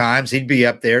missed times. He'd be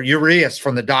up there. Urias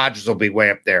from the Dodgers will be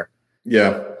way up there.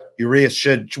 Yeah. Urias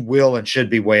should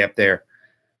be way up there.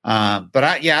 But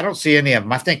I don't see any of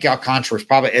them. I think Alcantara is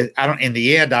probably, in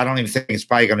the end, I don't even think it's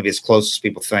probably going to be as close as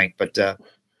people think, but,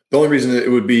 the only reason it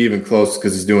would be even close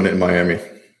because he's doing it in Miami.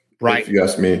 Right. If you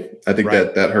ask me, I think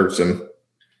that hurts him.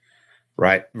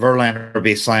 Right. Verlander would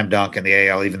be a slam dunk in the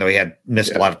AL, even though he had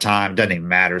missed a lot of time. Doesn't even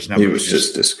matter. His number he was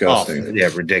just disgusting. Awful. Yeah,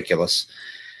 ridiculous.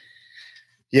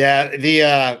 Yeah,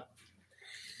 the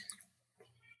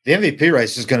MVP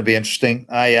race is going to be interesting.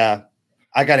 I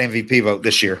got MVP vote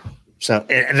this year. So,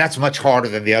 and that's much harder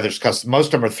than the others because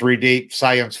most of them are 3 deep.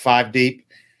 Cy Young's 5 deep.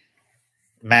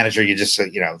 Manager, you just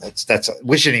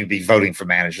we shouldn't even be voting for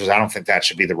managers. I don't think that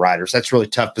should be the writers. That's a really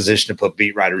tough position to put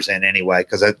beat writers in anyway,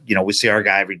 because we see our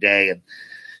guy every day, and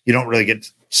you don't really get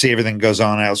to see everything that goes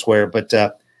on elsewhere. But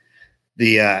the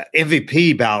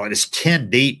MVP ballot is 10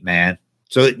 deep, man.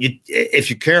 So if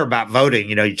you care about voting,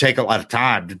 you take a lot of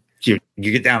time. You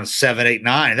get down to 7, 8,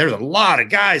 9. There's a lot of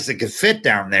guys that could fit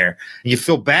down there. And you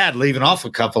feel bad leaving off a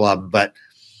couple of them, but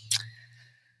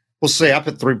we'll see. I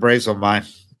put 3 Braves on mine.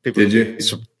 Did you?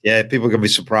 Yeah, people are going to be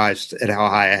surprised at how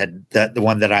high I had the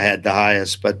one that I had the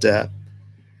highest. But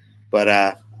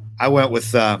I went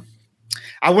with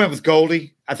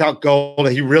Goldie. I thought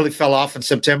Goldie, he really fell off in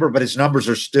September, but his numbers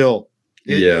are still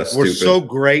We're so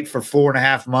great for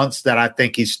 4.5 months that I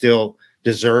think he still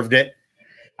deserved it.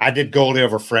 I did Goldie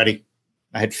over Freddie.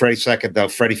 I had Freddie second, though.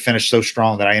 Freddie finished so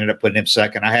strong that I ended up putting him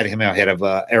second. I had him ahead of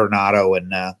Arenado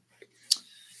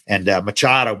and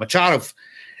Machado.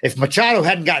 If Machado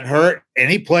hadn't gotten hurt, and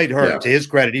he played hurt, to his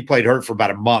credit, he played hurt for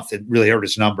about a month. It really hurt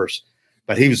his numbers.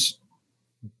 But he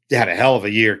had a hell of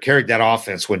a year, carried that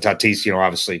offense when Tatis,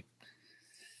 obviously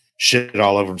shit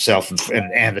all over himself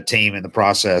and the team in the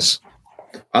process.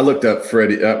 I looked up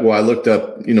Freddie. I looked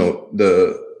up,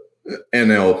 the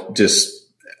NL just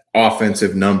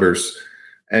offensive numbers,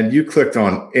 and you clicked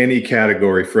on any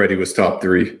category, Freddie was top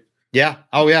 3. Yeah.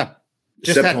 Oh, yeah.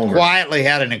 Just quietly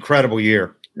had an incredible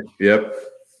year. Yep.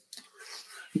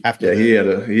 He had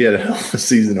a hell of a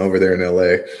season over there in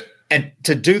LA. And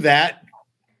to do that,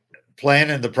 playing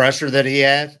in the pressure that he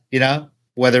had,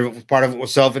 whether part of it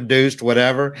was self-induced,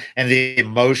 whatever, and the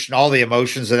emotion, all the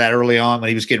emotions of that early on when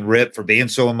he was getting ripped for being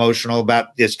so emotional about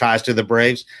his ties to the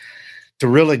Braves,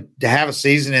 to have a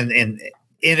season in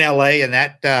LA and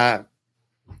that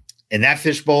in that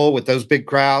fishbowl with those big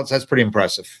crowds, that's pretty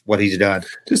impressive what he's done.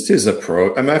 Just his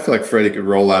approach. I feel like Freddie could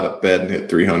roll out of bed and hit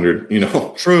 300,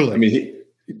 Truly.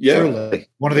 Truly.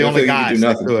 One of the only guys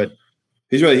that could.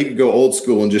 He's right. He could go old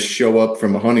school and just show up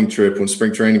from a hunting trip when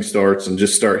spring training starts and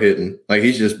just start hitting. Like,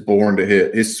 he's just born to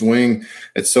hit. His swing,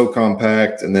 it's so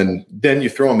compact. And then you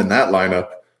throw him in that lineup,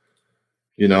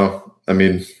 he's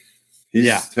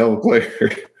a hell of a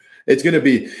player. It's going to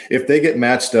be, if they get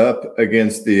matched up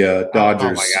against the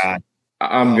Dodgers, oh my God.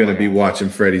 I'm going to be watching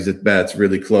Freddie's at bats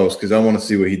really close because I want to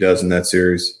see what he does in that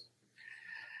series.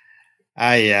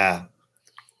 Yeah,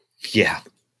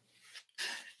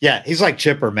 he's like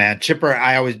Chipper, man. Chipper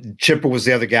was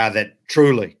the other guy that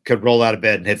truly could roll out of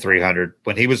bed and hit 300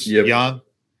 when he was young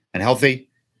and healthy.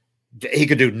 He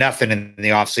could do nothing in the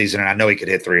offseason, and I know he could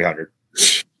hit 300.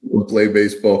 Play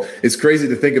baseball. It's crazy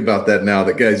to think about that now,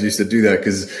 that guys used to do that,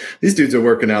 because these dudes are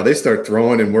working out. They start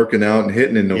throwing and working out and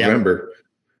hitting in November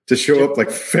to show up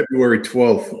like February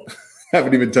 12th.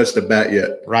 Haven't even touched a bat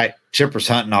yet. Right. Chipper's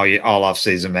hunting all off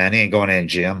season, man. He ain't going in the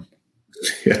gym.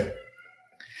 Yeah.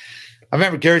 I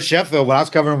remember Gary Sheffield when I was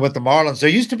covering with the Marlins. There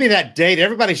used to be that date.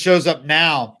 Everybody shows up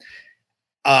now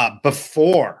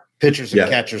before pitchers and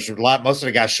catchers. Most of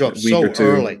the guys show up so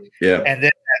early. Yeah. And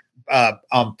then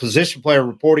on position player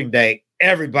reporting day,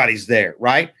 everybody's there,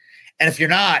 right? And if you're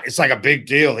not, it's like a big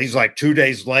deal. He's like 2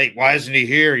 days late. Why isn't he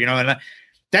here? And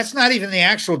that's not even the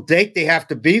actual date they have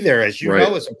to be there, as you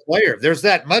know, as a player. There's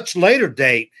that much later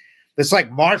date that's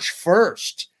like March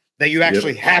 1st that you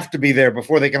actually have to be there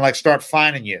before they can start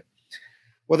fining you.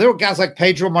 Well, there were guys like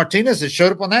Pedro Martinez that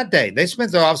showed up on that day. They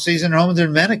spent their offseason home in the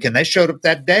Dominican. They showed up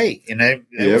that day, and they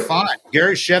were fine.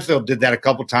 Gary Sheffield did that a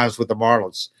couple times with the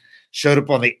Marlins. Showed up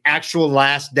on the actual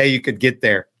last day you could get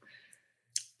there,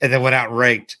 and then went out and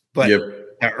raked. But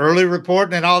the early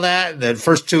reporting and all that, the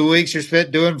first 2 weeks you're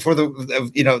spent doing for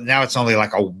now it's only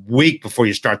like a week before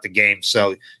you start the game,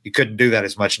 so you couldn't do that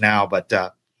as much now. But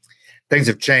things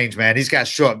have changed, man. These guys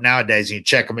show up nowadays, and you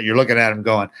check them, and you're looking at them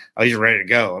going, "Oh, he's ready to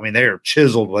go." I mean, they are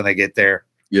chiseled when they get there.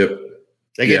 Yep,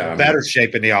 they get in better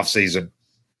shape in the off season.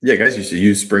 Yeah, guys used to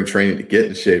use spring training to get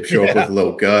in shape, show up with a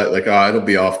little gut, like, it'll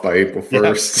be off by April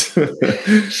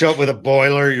 1st. Show up with a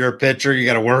boiler, you're a pitcher, you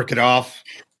got to work it off.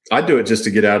 I do it just to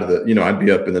get out of I'd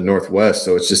be up in the Northwest,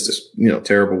 so it's just,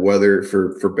 terrible weather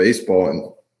for baseball.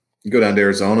 And you go down to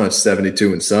Arizona, it's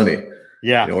 72 and sunny.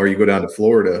 Yeah. Or you go down to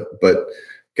Florida. But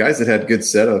guys that had good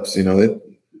setups,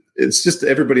 it's just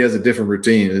everybody has a different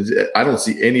routine. I don't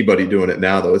see anybody doing it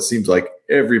now, though. It seems like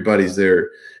everybody's there.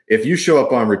 If you show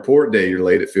up on report day, you're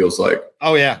late, it feels like.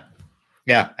 Oh, yeah.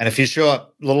 Yeah. And if you show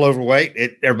up a little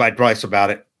overweight, everybody writes about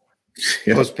it.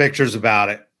 Post pictures about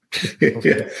it.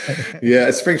 Yeah.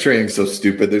 Spring training is so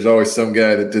stupid. There's always some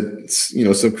guy that did,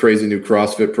 some crazy new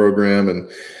CrossFit program,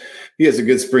 and he has a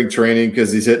good spring training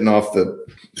because he's hitting off the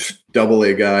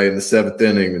AA guy in the 7th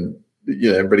inning, and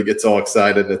everybody gets all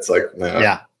excited. And it's like,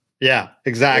 nah. Yeah,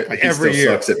 exactly. He every still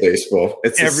year sucks at baseball.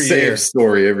 It's every the same year.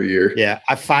 Story every year. Yeah,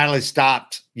 I finally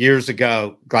stopped years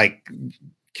ago,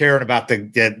 caring about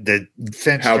the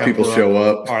fence, how people show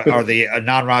up, or the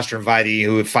non-roster invitee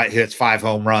who hits 5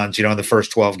 home runs, in the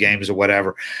first 12 games or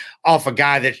whatever, off a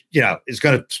guy that is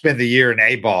going to spend the year in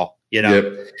A-ball.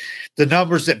 The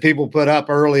numbers that people put up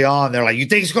early on, they're like, "You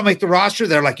think he's going to make the roster?"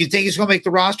 They're like, "You think he's going to make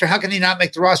the roster? How can he not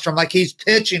make the roster?" I'm like, he's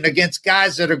pitching against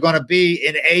guys that are going to be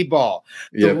in A-ball.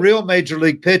 The real major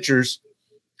league pitchers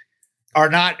are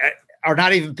not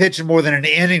even pitching more than an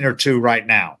inning or two right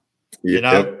now.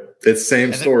 It's the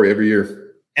same story every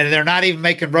year. And they're not even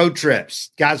making road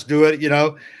trips. Guys do it,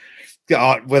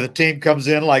 when a team comes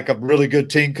in, like a really good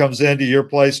team comes into your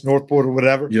place, Northport or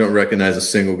whatever. You don't recognize a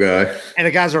single guy. And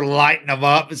the guys are lighting them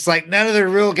up. It's like none of the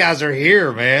real guys are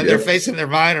here, man. Yep. They're facing their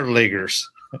minor leaguers.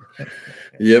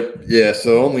 Yep. Yeah.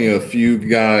 So only a few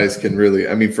guys can really,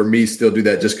 I mean, for me, still do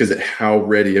that just because of how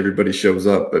ready everybody shows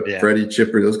up. But Freddie,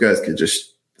 Chipper, those guys could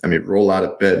just, roll out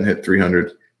of bed and hit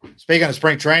 300. Speaking of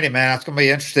spring training, man, it's going to be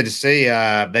interesting to see.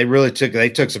 They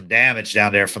took some damage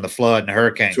down there from the flood and the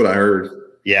hurricane. That's what I heard.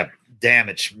 Yeah.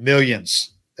 Damage,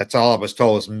 millions. That's all I was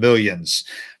told was millions.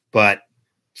 But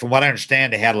from what I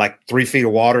understand, they had like 3 feet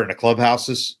of water in the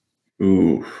clubhouses.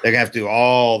 Ooh. They're going to have to do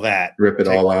all that. Rip it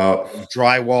all out.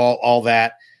 Drywall, all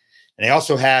that. And they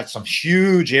also had some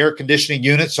huge air conditioning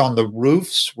units on the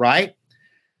roofs, right?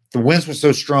 The winds were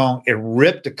so strong, it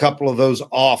ripped a couple of those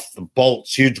off, the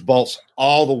bolts, huge bolts.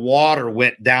 All the water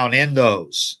went down in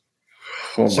those.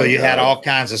 Oh so you had all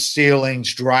kinds of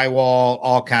ceilings, drywall,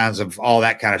 all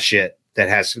that kind of shit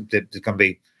that's going to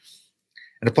be.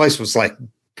 And the place was like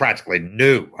practically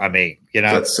new.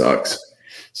 That sucks.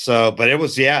 So, but it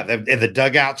was, and the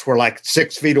dugouts were like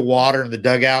 6 feet of water in the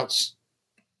dugouts.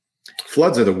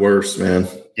 Floods are the worst, man.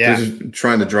 Yeah. Just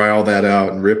trying to dry all that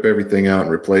out and rip everything out and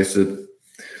replace it.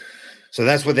 So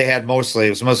that's what they had mostly. It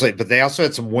was mostly, but they also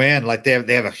had some wind. Like they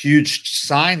have a huge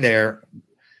sign there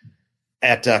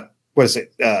at, what is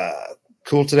it?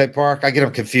 Cool Today Park. I get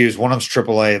them confused. One of them's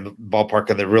AAA in the ballpark,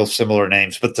 and they're real similar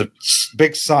names. But the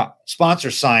big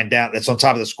sponsor sign down that's on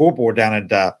top of the scoreboard down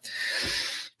at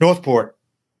Northport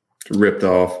ripped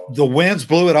off. The winds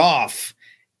blew it off,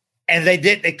 and they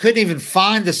couldn't even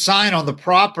find the sign on the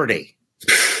property.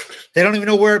 They don't even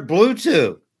know where it blew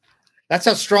to. That's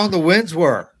how strong the winds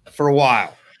were for a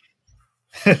while.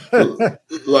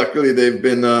 Luckily, they've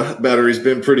been battery's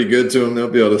been pretty good to them. They'll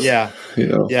be able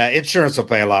to, insurance will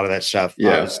pay a lot of that stuff,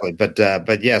 obviously. But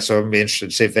so I'm interested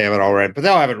to see if they have it all ready. But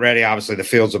they'll have it ready. Obviously, the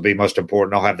fields will be most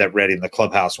important. They'll have that ready in the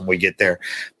clubhouse when we get there.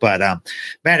 But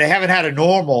man, they haven't had a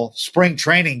normal spring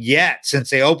training yet since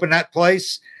they opened that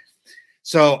place.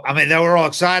 So they were all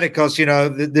excited because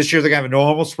this year they're gonna have a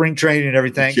normal spring training and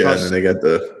everything. Yeah, and they got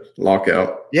the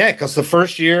lockout. Yeah, because the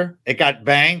first year it got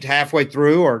banged halfway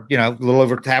through, or a little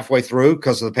over halfway through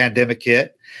because of the pandemic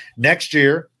hit. Next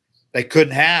year they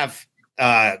couldn't have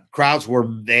crowds where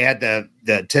they had the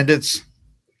attendance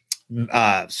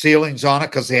ceilings on it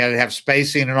because they had to have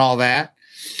spacing and all that.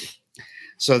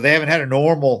 So they haven't had a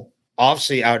normal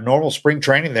spring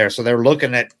training there. So they're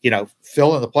looking at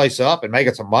filling the place up and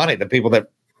making some money. The people that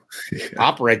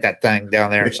operate that thing down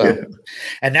there. So,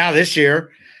 and now this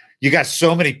year. You got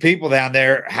so many people down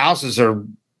there. Houses are,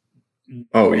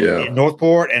 in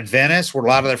Northport and Venice, where a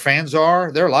lot of their fans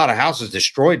are. There are a lot of houses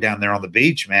destroyed down there on the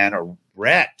beach, man, or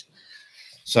wrecked.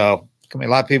 So, a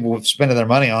lot of people spending their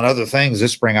money on other things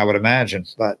this spring, I would imagine.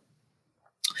 But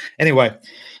anyway,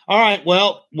 all right.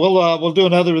 Well, we'll do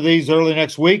another of these early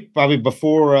next week, probably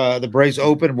before the Braves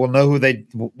open. We'll know who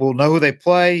they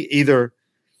play either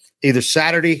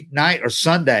Saturday night or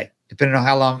Sunday, depending on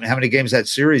how many games that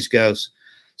series goes.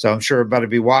 So I'm sure everybody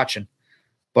will be watching.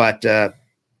 But and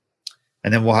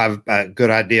then we'll have a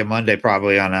good idea Monday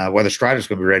probably on whether Strider's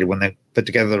going to be ready when they put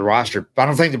together the roster. I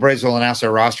don't think the Braves will announce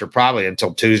their roster probably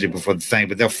until Tuesday before the thing,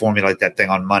 but they'll formulate that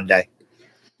thing on Monday.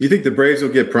 You think the Braves will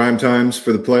get prime times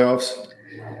for the playoffs?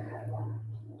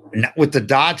 With the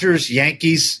Dodgers,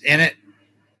 Yankees in it,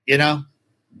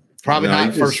 probably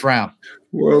not first round.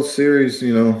 World Series,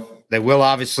 They will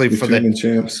obviously for the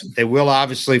champs. They will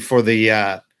obviously for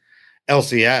the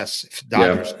LCS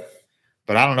Dodgers,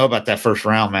 but I don't know about that first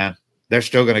round, man. They're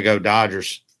still going to go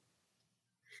Dodgers.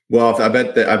 Well, I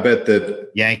bet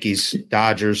that Yankees,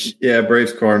 Dodgers. Yeah,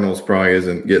 Braves Cardinals probably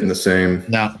isn't getting the same.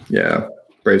 No. Yeah,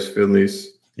 Braves Phillies.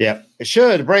 Yeah, it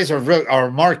should. The Braves are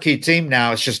a marquee team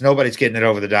now. It's just nobody's getting it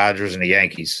over the Dodgers and the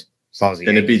Yankees. As long as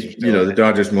it'd be the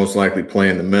Dodgers most likely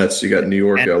playing the Mets. You got New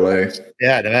York, LA.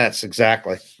 Yeah, the Mets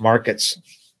exactly markets.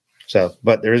 So,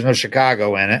 but there is no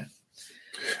Chicago in it.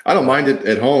 I don't mind it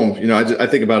at home. I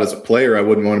think about it as a player. I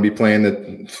wouldn't want to be playing at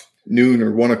noon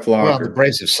or 1 o'clock. Well, the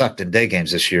Braves have sucked in day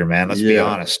games this year, man. Let's be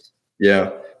honest. Yeah.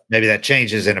 Maybe that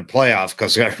changes in the playoffs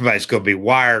because everybody's going to be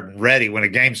wired and ready when a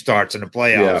game starts in the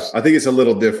playoffs. Yeah, I think it's a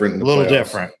little different. A little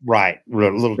different, right? A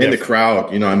little different. And the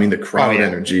crowd, the crowd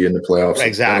energy in the playoffs.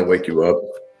 Exactly. That'll wake you up.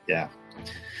 Yeah.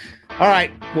 All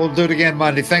right. We'll do it again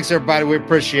Monday. Thanks, everybody. We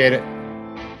appreciate it.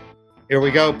 Here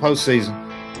we go. Postseason.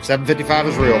 7:55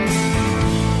 is real.